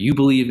you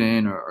believe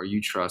in or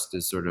you trust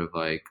as sort of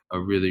like a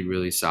really,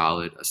 really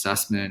solid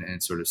assessment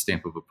and sort of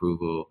stamp of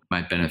approval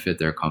might benefit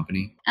their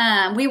company?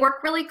 We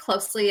work really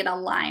closely and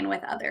align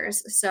with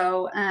others.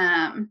 So,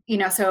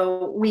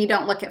 so we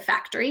don't look at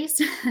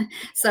factories.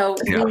 So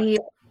Yeah.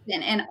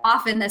 and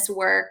often this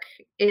work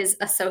is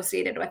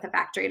associated with a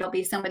factory. It'll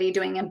be somebody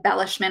doing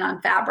embellishment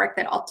on fabric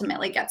that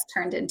ultimately gets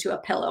turned into a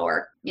pillow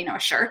or, a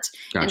shirt.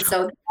 And Gotcha.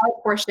 so our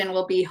portion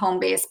will be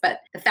home-based, but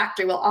the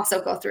factory will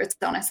also go through its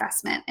own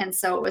assessment. And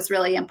so it was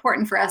really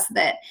important for us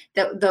that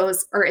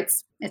those, or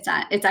it's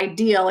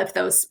ideal if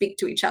those speak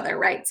to each other,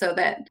 right? So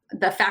that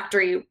the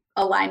factory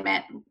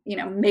alignment,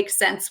 makes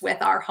sense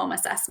with our home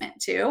assessment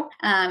too.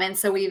 And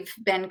so we've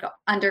been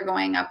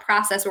undergoing a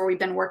process where we've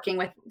been working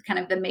with kind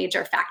of the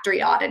major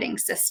factory auditing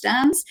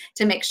systems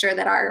to make sure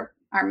that our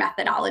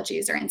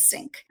methodologies are in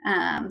sync,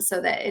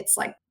 so that it's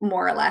like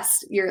more or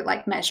less you're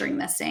like measuring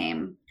the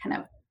same kind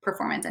of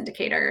performance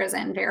indicators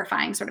and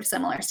verifying sort of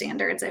similar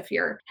standards if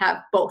you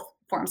have both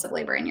forms of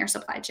labor in your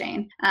supply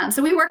chain.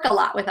 So we work a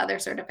lot with other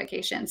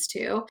certifications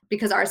too,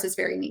 because ours is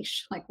very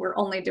niche. Like we're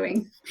only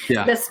doing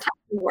this type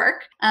of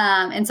work.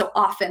 And so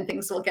often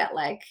things will get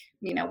like,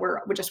 we're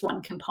just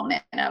one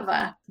component of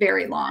a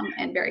very long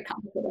and very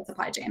complicated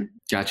supply chain.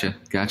 Gotcha.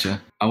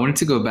 I wanted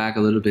to go back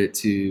a little bit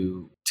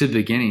to the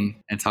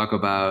beginning and talk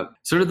about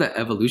sort of the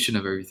evolution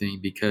of everything,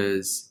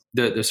 because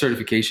the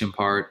certification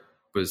part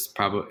was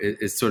probably,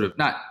 it's sort of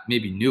not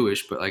maybe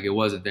newish, but like it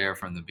wasn't there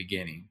from the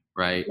beginning,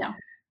 right? Yeah.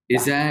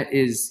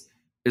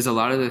 Is a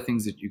lot of the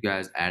things that you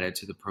guys added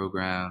to the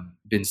program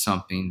been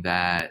something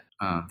that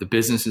the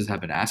businesses have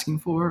been asking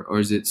for, or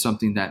is it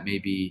something that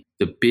maybe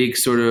the big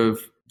sort of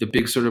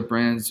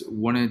brands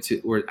wanted to,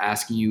 or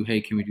asking you,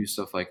 hey, can we do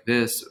stuff like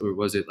this? Or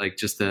was it like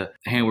just the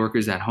hand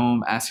workers at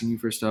home asking you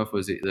for stuff?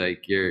 Was it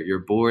like your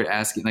board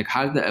asking? Like,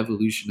 how did the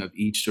evolution of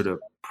each sort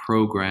of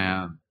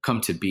program come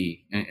to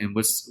be? And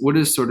what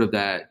is sort of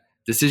that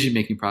decision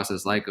making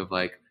process like, of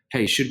like,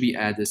 hey, should we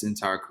add this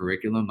into our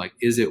curriculum? Like,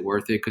 is it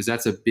worth it? Because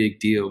that's a big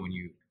deal when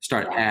you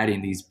start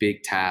adding these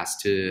big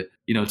tasks to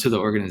the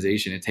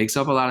organization. It takes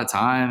up a lot of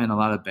time and a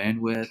lot of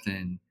bandwidth,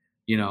 and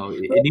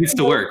it needs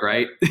to work,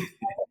 right?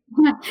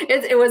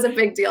 It was a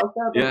big deal.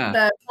 So Yeah.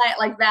 the client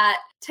like that,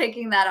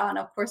 taking that on,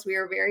 of course, we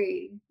were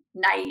very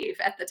naive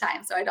at the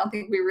time. So I don't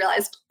think we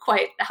realized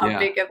quite how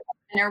big of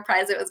an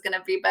enterprise it was going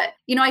to be. But,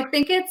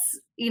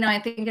 I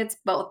think it's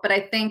both, but I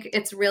think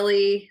it's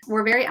really,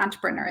 we're very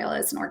entrepreneurial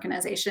as an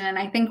organization. And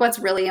I think what's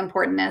really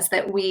important is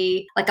that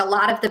we, like a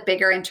lot of the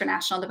bigger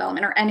international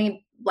development or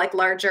any like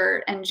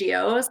larger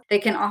NGOs, they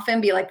can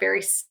often be like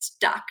very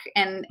stuck.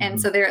 And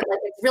so they're like,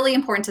 it's really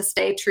important to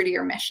stay true to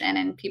your mission.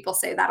 And people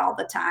say that all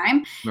the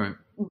time. Right.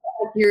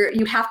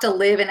 You have to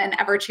live in an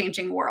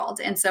ever-changing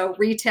world. And so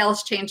retail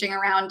is changing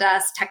around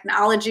us,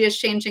 technology is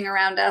changing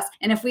around us.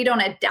 And if we don't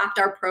adapt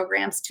our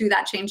programs to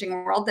that changing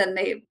world, then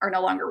they are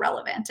no longer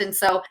relevant. And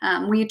so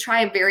we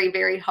try very,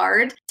 very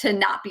hard to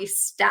not be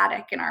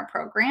static in our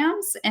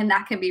programs. And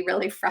that can be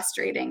really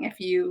frustrating if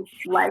you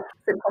like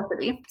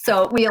simplicity.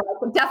 So we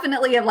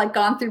definitely have like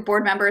gone through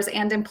board members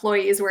and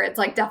employees where it's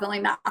like definitely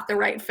not the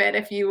right fit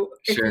if you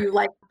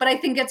like, but I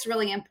think it's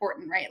really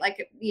important, right?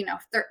 Like,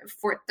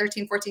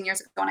 13, 14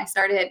 years ago when I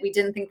started, we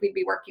didn't think we'd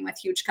be working with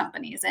huge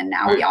companies, and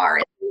now we are.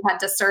 We had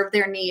to serve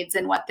their needs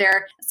and what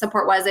their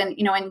support was. And,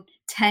 in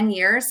 10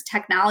 years,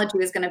 technology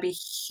is going to be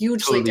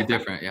hugely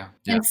different. Yeah.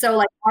 And so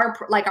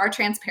like our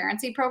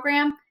transparency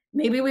program,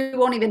 maybe we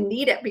won't even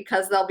need it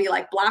because they'll be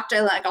like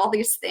blockchain, like all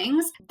these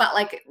things. But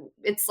like,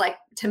 it's like,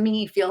 to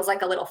me, feels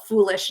like a little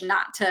foolish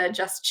not to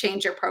just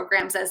change your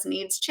programs as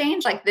needs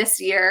change. Like this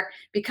year,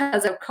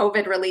 because of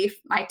COVID relief,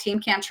 my team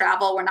can't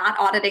travel. We're not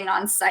auditing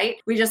on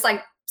site. We just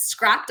like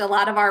scrapped a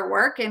lot of our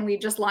work, and we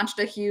just launched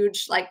a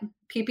huge like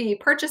PPE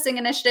purchasing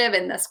initiative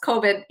and this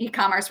COVID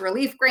e-commerce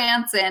relief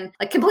grants and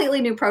like completely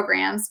new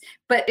programs.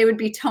 But it would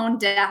be tone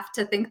deaf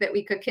to think that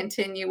we could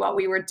continue what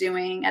we were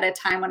doing at a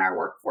time when our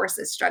workforce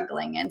is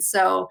struggling. And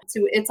so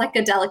it's like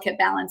a delicate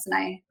balance.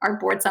 And our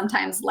board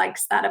sometimes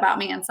likes that about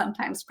me and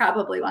sometimes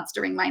probably wants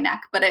to wring my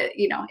neck, but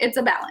it's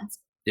a balance.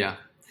 Yeah.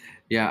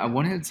 I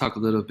wanted to talk a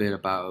little bit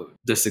about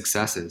the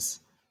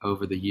successes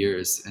over the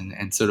years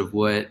and sort of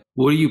what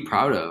are you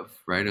proud of,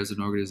 right? As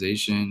an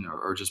organization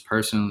or just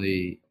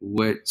personally,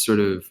 what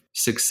sort of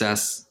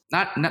success,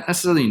 not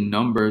necessarily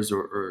numbers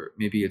or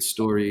maybe it's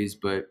stories,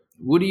 but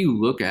what do you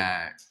look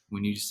at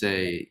when you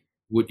say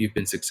what you've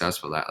been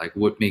successful at? Like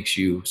what makes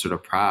you sort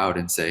of proud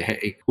and say,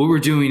 hey, what we're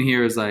doing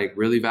here is like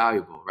really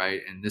valuable,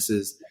 right? And this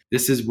is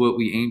what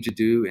we aim to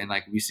do, and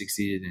like we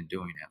succeeded in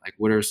doing it. Like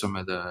what are some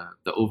of the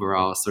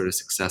overall sort of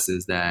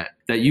successes that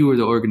you or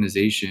the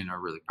organization are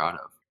really proud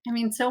of? I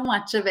mean, so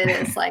much of it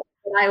is like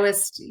I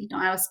was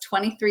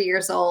 23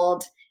 years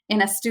old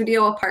in a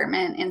studio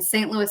apartment in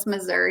St. Louis,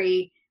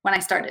 Missouri when I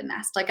started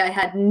Nest. Like I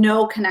had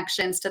no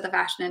connections to the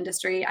fashion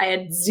industry. I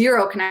had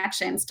zero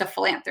connections to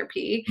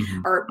philanthropy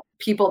Mm-hmm. or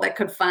people that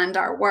could fund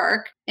our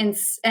work. And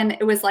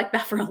it was like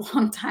that for a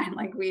long time.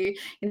 Like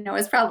it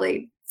was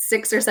probably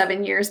 6 or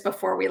 7 years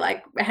before we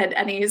like had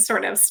any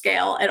sort of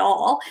scale at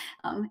all.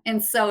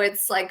 And so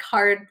it's like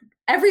hard.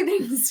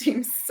 Everything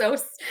seems so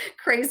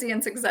crazy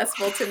and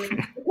successful to me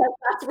because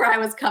that's where I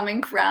was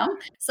coming from.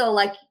 So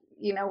like,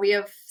 we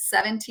have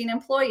 17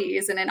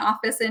 employees in an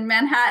office in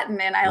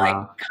Manhattan, and I like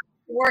Wow.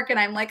 work and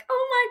I'm like,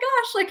 oh my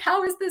gosh, like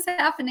how is this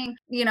happening?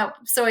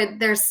 So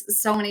there's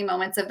so many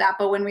moments of that.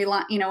 But when we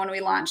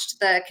launched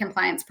the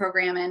compliance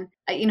program,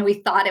 and we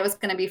thought it was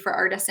going to be for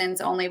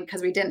artisans only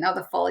because we didn't know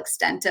the full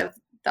extent of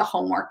the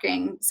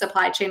homeworking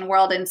supply chain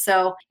world. And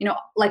so,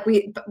 like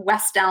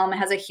West Elm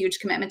has a huge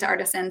commitment to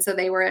artisans. So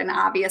they were an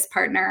obvious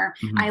partner.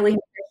 Mm-hmm. Eileen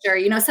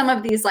Fisher, some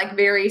of these like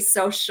very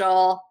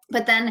social,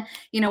 but then,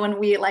 when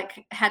we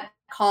like had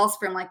calls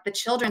from like the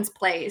Children's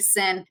Place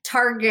and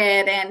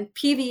Target and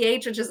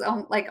PVH, which is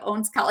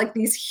owns like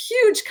these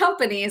huge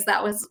companies,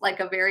 that was like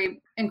a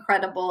very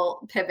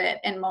incredible pivot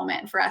and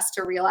moment for us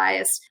to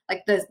realize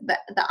like the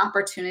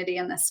opportunity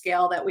and the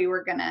scale that we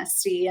were going to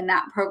see in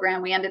that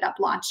program. We ended up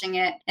launching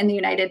it in the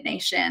United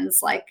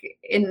Nations, like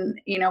in,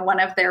 one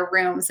of their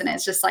rooms. And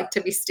it's just like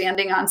to be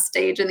standing on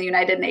stage in the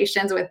United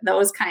Nations with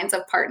those kinds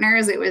of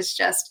partners. It was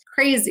just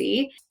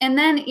crazy. And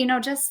then,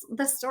 just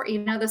the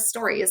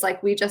story is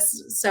like,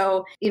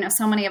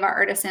 so many of our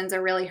artisans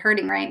are really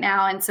hurting right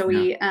now. And so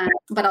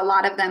but a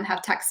lot of them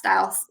have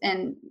textiles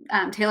and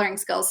tailoring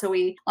skills. So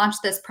we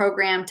launched this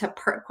program to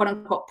quote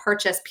unquote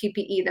purchase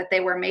PPE that they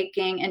were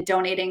making and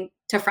donating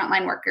to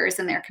frontline workers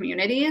in their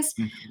communities.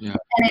 Yeah.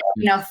 And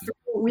it,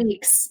 3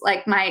 weeks,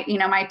 like my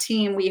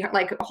team, we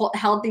like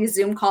held these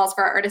Zoom calls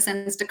for our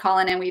artisans to call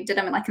in, and we did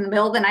them like in the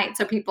middle of the night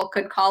so people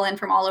could call in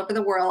from all over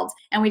the world.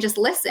 And we just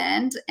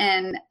listened,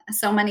 and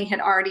so many had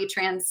already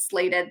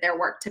translated their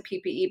work to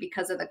PPE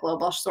because of the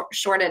global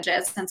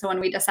shortages. And so when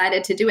we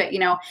decided to do it,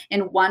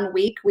 in 1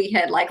 week, we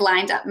had like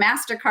lined up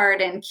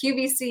MasterCard and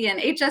QVC and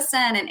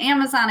HSN and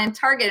Amazon and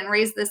Target and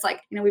raised this,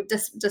 like, we've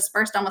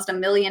dispersed almost $1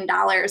 million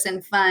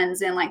in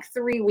funds in like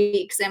 3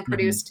 weeks and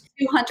produced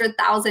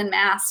 200,000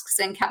 masks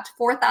and kept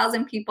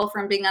 4,000 people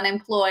from being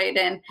unemployed.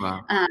 And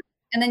Wow.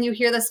 And then you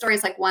hear the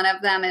stories, like one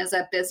of them is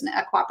a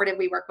cooperative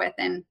we work with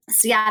in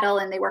Seattle,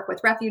 and they work with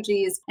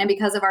refugees. And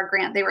because of our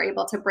grant, they were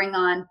able to bring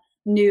on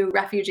new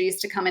refugees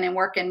to come in and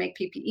work and make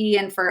PPE.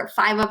 And for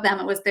 5 of them,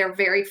 it was their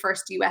very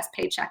first US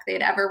paycheck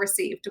they'd ever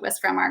received was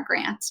from our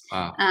grant.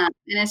 Wow. And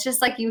it's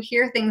just like, you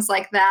hear things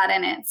like that,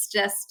 and it's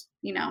just,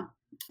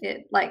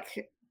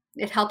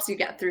 it helps you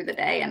get through the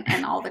day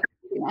and all the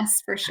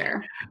craziness, for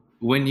sure.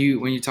 When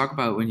you talk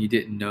about when you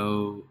didn't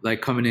know,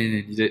 like coming in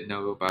and you didn't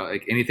know about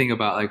like anything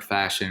about like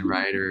fashion,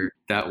 right, or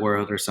that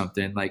world or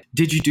something, like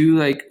did you do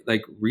like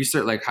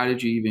research? Like how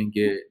did you even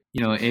get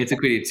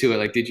antiquated to it?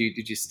 Like did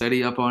you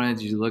study up on it?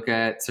 Did you look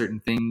at certain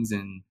things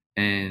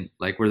and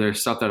like were there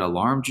stuff that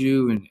alarmed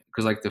you? And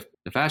because like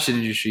the fashion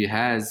industry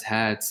has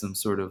had some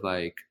sort of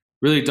like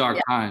really dark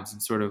times,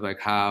 and sort of like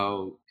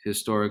how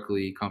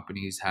historically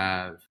companies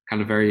have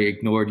kind of very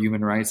ignored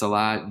human rights a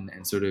lot,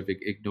 and sort of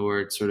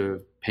ignored sort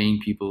of paying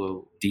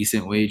people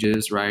decent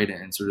wages, right?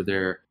 And sort of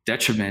their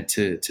detriment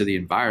to the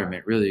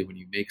environment, really, when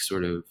you make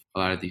sort of a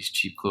lot of these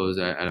cheap clothes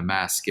at a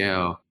mass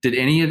scale. Did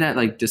any of that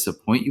like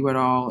disappoint you at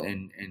all,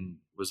 and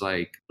was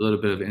like a little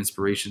bit of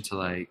inspiration to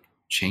like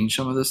change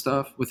some of the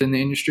stuff within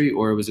the industry?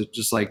 Or was it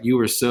just like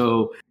you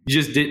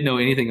just didn't know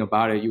anything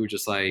about it? You were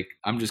just like,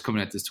 I'm just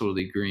coming at this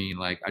totally green.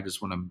 Like, I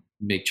just want to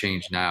make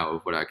change now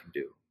of what I can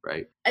do,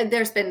 right?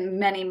 There's been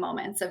many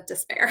moments of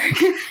despair,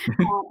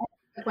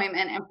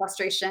 disappointment and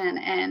frustration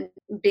and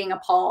being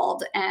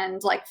appalled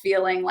and like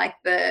feeling like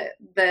the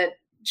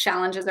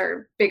challenges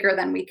are bigger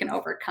than we can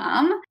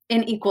overcome,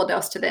 in equal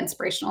dose to the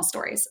inspirational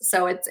stories.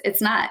 So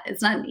it's not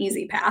an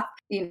easy path,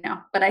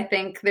 but I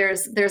think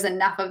there's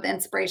enough of the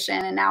inspiration.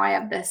 And now I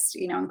have this,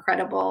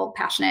 incredible,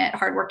 passionate,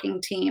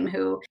 hardworking team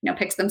who,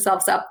 picks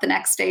themselves up the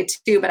next day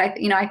too. But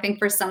I think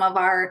for some of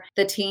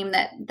the team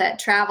that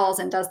travels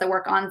and does the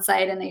work on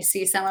site, and they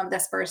see some of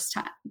this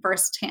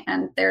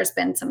firsthand, there's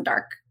been some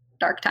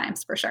dark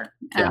times for sure.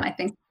 Yeah. I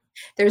think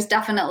there's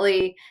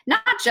definitely,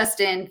 not just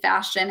in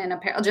fashion and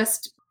apparel,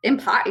 just in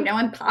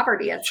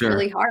poverty, it's Sure.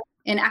 really hard.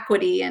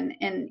 Inequity and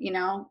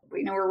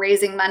we're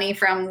raising money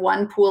from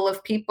one pool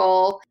of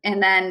people,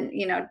 and then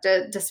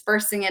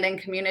dispersing it in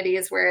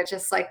communities where it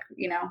just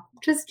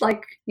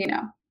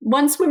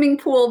one swimming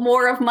pool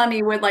more of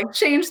money would like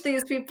change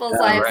these people's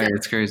lives. Right.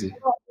 It's crazy.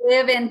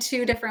 live in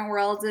two different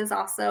worlds is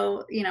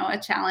also, a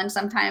challenge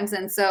sometimes.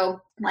 And so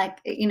like,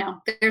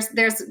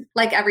 there's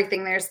like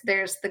everything, there's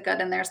the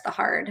good and there's the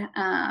hard.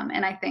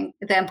 And I think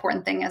the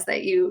important thing is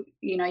that you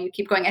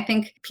keep going. I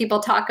think people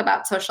talk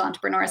about social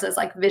entrepreneurs as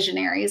like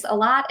visionaries a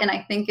lot. And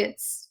I think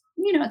it's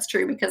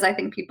true, because I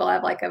think people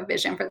have like a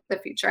vision for the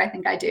future. I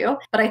think I do.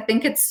 But I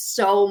think it's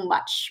so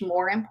much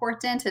more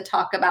important to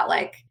talk about,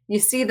 like, you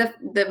see the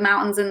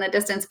mountains in the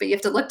distance, but you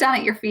have to look down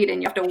at your feet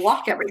and you have to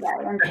walk every day.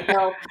 And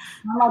so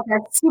I'm like a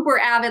super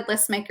avid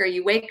list maker.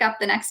 You wake up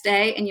the next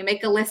day and you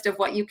make a list of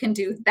what you can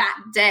do that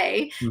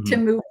day to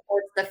move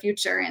towards the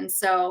future. And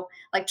so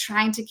like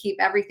trying to keep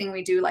everything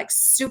we do like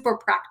super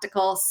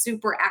practical,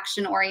 super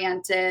action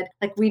oriented.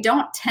 Like we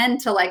don't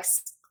tend to like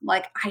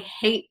I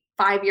hate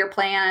 5-year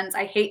plans.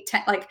 I hate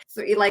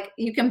like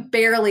you can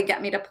barely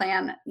get me to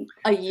plan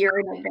a year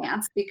in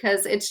advance,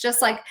 because it's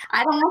just like,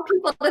 I don't want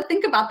people to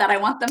think about that. I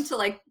want them to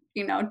like,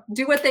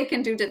 do what they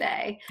can do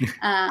today.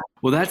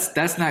 Well,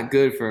 that's not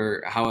good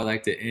for how I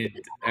like to end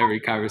every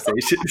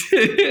conversation.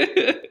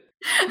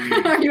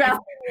 Are you asking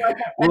me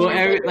well,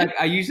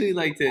 I usually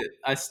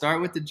I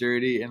start with the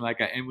journey and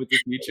like I end with the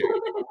future.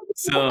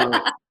 So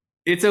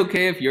it's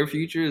okay if your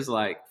future is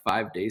like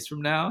 5 days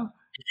from now.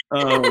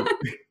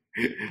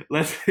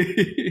 But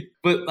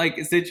like,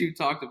 since you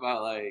talked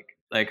about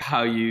like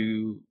how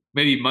you,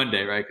 maybe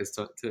Monday, right? Because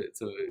let's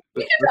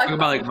talk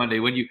about like Monday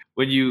when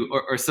you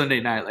or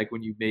Sunday night, like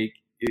when you make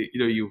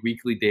your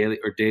weekly,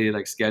 daily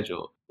like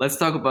schedule. Let's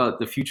talk about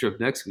the future of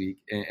next week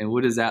and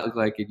what does that look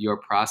like in your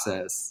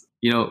process?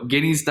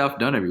 Getting stuff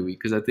done every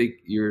week, because I think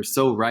you're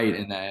so right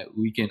in that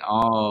we can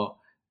all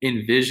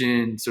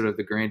envision sort of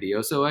the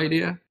grandioso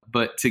idea,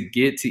 but to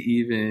get to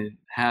even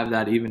have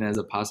that even as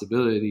a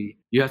possibility,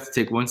 you have to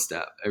take one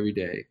step every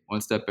day.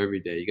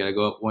 You got to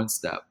go up one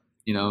step,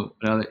 you got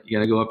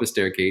to go up a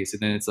staircase,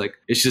 and then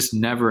it's just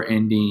never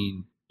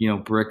ending,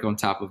 brick on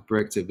top of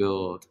brick to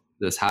build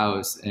this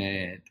house.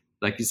 And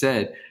like you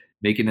said,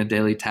 making a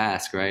daily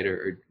task, right?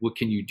 Or what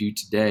can you do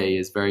today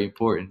is very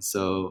important.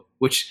 So,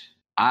 which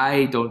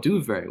I don't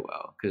do very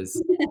well,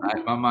 because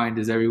my mind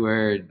is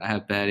everywhere and I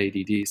have bad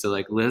ADD. So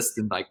like lists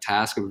and like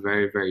tasks are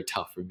very, very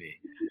tough for me.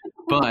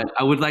 But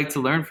I would like to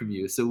learn from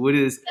you. So what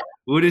is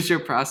your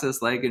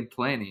process like in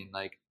planning,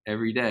 like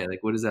every day?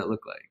 Like what does that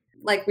look like?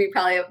 Like we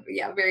probably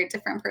have very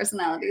different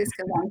personalities,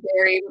 because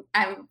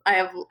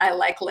I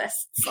like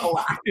lists a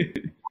lot.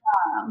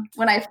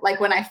 When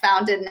I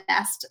founded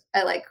Nest,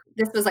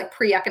 this was like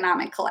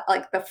pre-economic,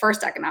 like the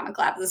first economic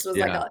collapse. This was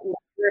like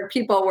where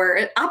people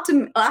were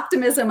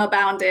optimism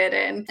abounded,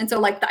 and so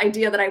like the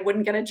idea that I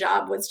wouldn't get a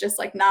job was just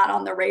like not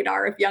on the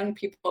radar of young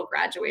people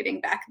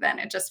graduating back then.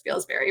 It just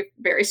feels very,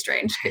 very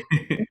strange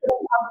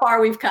how far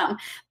we've come.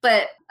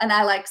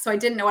 So I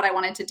didn't know what I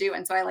wanted to do,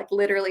 and so I like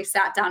literally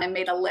sat down and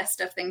made a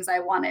list of things I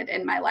wanted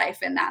in my life,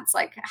 and that's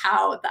like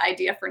how the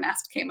idea for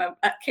Nest came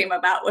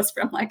about, was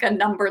from like a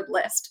numbered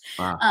list.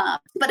 Wow.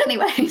 But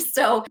anyway,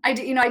 so I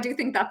do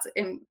think that's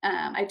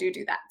I do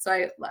that.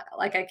 So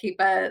I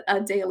keep a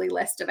daily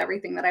list of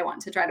everything that I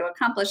want to try to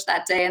accomplish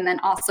that day. And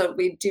then also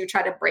we do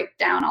try to break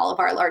down all of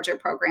our larger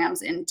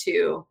programs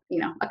into,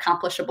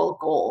 accomplishable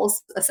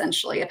goals,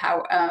 essentially, of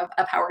how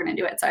we're going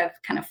to do it. So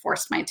I've kind of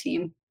forced my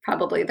team.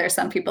 Probably there's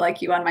some people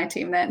like you on my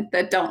team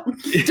that don't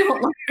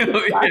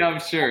yeah, I'm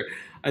sure.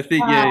 I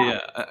think, yeah.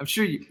 I'm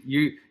sure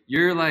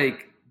you're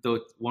like the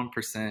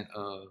 1%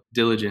 of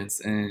diligence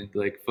and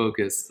like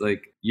focus.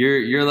 Like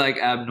you're like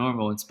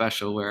abnormal and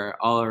special, where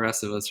all the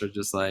rest of us are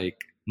just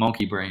like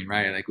monkey brain,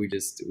 right? Like we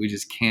just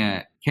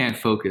can't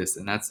focus,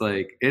 and that's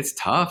like, it's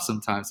tough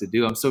sometimes to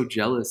do. I'm so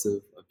jealous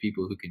of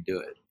people who can do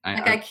it.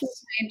 I keep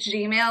my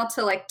Gmail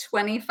to like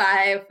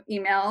 25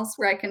 emails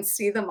where I can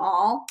see them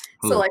all.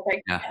 So like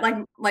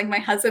my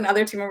husband,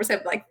 other team members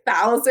have like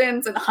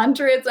thousands and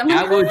hundreds.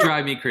 That would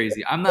drive me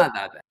crazy. I'm not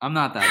that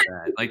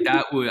bad. Like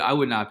I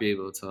would not be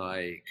able to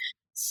like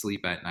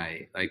sleep at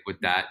night, like with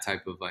that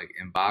type of like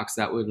inbox.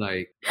 That would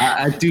like,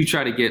 I do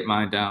try to get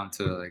mine down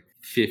to like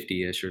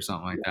 50-ish or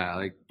something like that.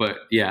 Like, but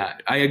yeah,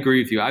 I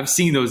agree with you. I've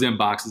seen those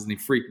inboxes and they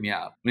freak me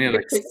out. When they have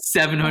like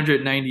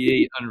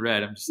 798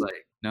 unread, I'm just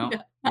like, no,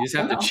 you just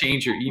have to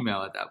change your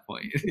email at that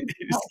point. You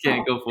just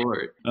can't go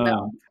forward.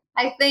 No.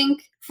 I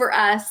think for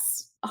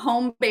us,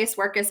 home-based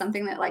work is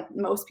something that like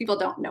most people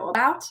don't know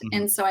about. Mm-hmm.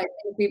 And so I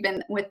think we've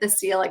been with the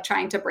Seal, like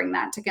trying to bring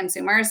that to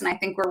consumers. And I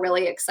think we're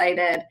really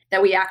excited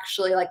that we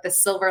actually, like, the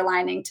silver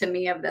lining to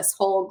me of this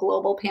whole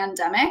global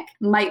pandemic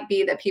might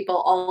be that people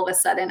all of a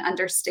sudden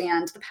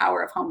understand the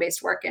power of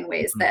home-based work in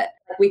ways that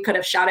we could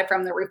have shouted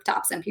from the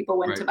rooftops and people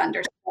wouldn't have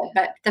understood.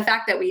 But the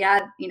fact that we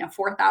had,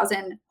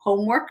 4,000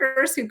 home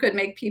workers who could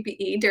make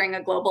PPE during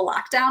a global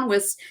lockdown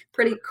was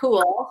pretty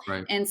cool.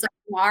 Right. And so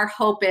our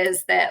hope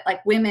is that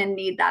like women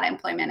need that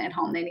employment at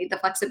home. They need the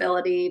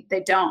flexibility.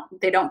 They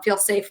don't feel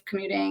safe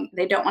commuting.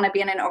 They don't want to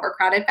be in an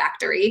overcrowded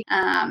factory.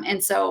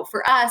 And so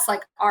for us,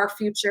 like our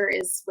future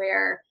is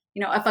where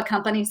if a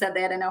company said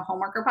they had a no home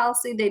worker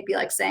policy, they'd be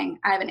like saying,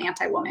 I have an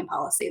anti-woman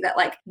policy, that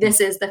like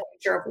this is the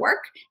future of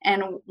work.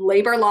 And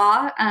labor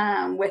law,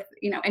 with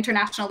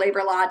international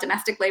labor law,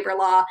 domestic labor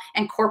law,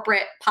 and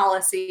corporate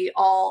policy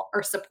all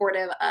are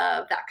supportive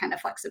of that kind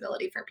of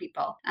flexibility for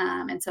people.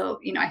 And so,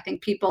 I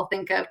think people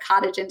think of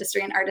cottage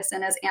industry and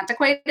artisan as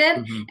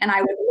antiquated, and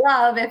I would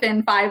love if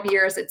in 5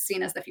 years it's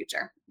seen as the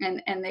future,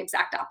 and the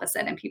exact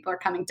opposite. And people are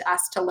coming to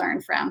us to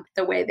learn from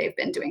the way they've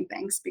been doing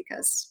things,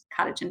 because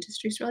cottage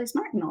industry is really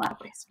smart in a lot of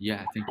ways.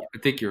 Yeah, I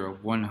think you're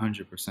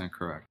 100%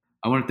 correct.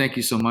 I want to thank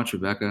you so much,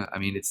 Rebecca. I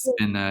mean, it's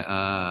been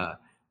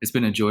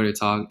a joy to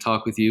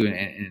talk with you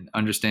and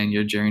understand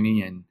your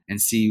journey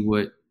and see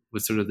what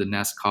sort of the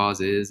Nest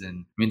cause is,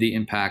 and I mean the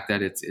impact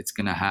that it's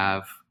going to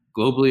have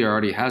globally, or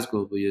already has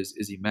globally,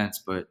 is immense.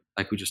 But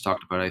like we just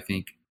talked about, I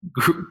think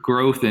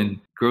growth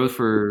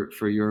for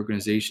your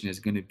organization is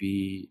going to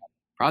be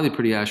probably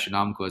pretty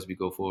astronomical as we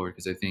go forward,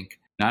 because I think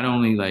not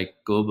only like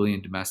globally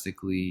and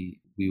domestically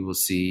we will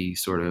see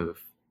sort of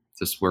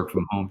this work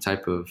from home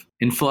type of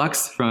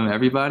influx from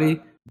everybody,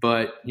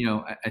 but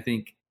I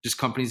think just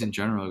companies in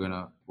general are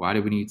gonna, why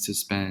do we need to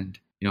spend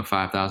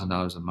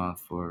 $5,000 a month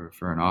for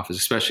an office,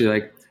 especially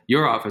like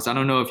your office? I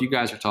don't know if you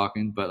guys are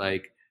talking, but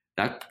like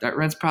that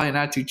rent's probably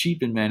not too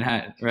cheap in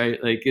Manhattan,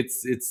 right? Like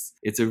it's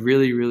a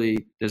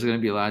really, there's going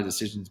to be a lot of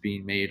decisions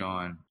being made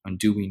on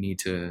do we need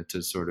to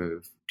sort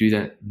of do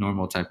that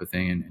normal type of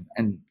thing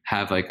and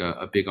have like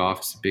a big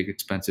office, big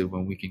expensive,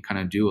 when we can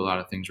kind of do a lot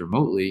of things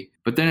remotely.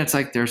 But then it's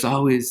like there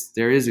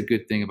is a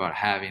good thing about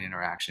having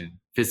interaction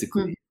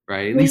physically,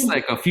 right? At least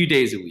like a few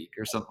days a week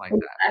or something like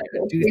that.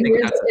 Right? I do think it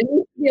needs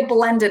to be a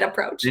blended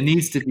approach. It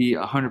needs to be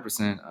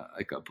 100%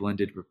 like a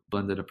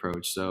blended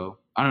approach. So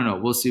I don't know.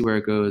 We'll see where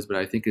it goes, but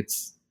I think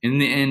it's, in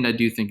the end, I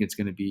do think it's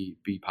going to be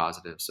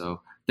positive.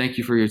 So thank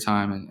you for your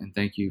time, and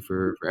thank you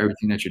for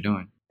everything that you're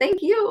doing.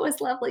 Thank you. It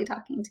was lovely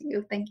talking to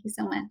you. Thank you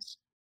so much.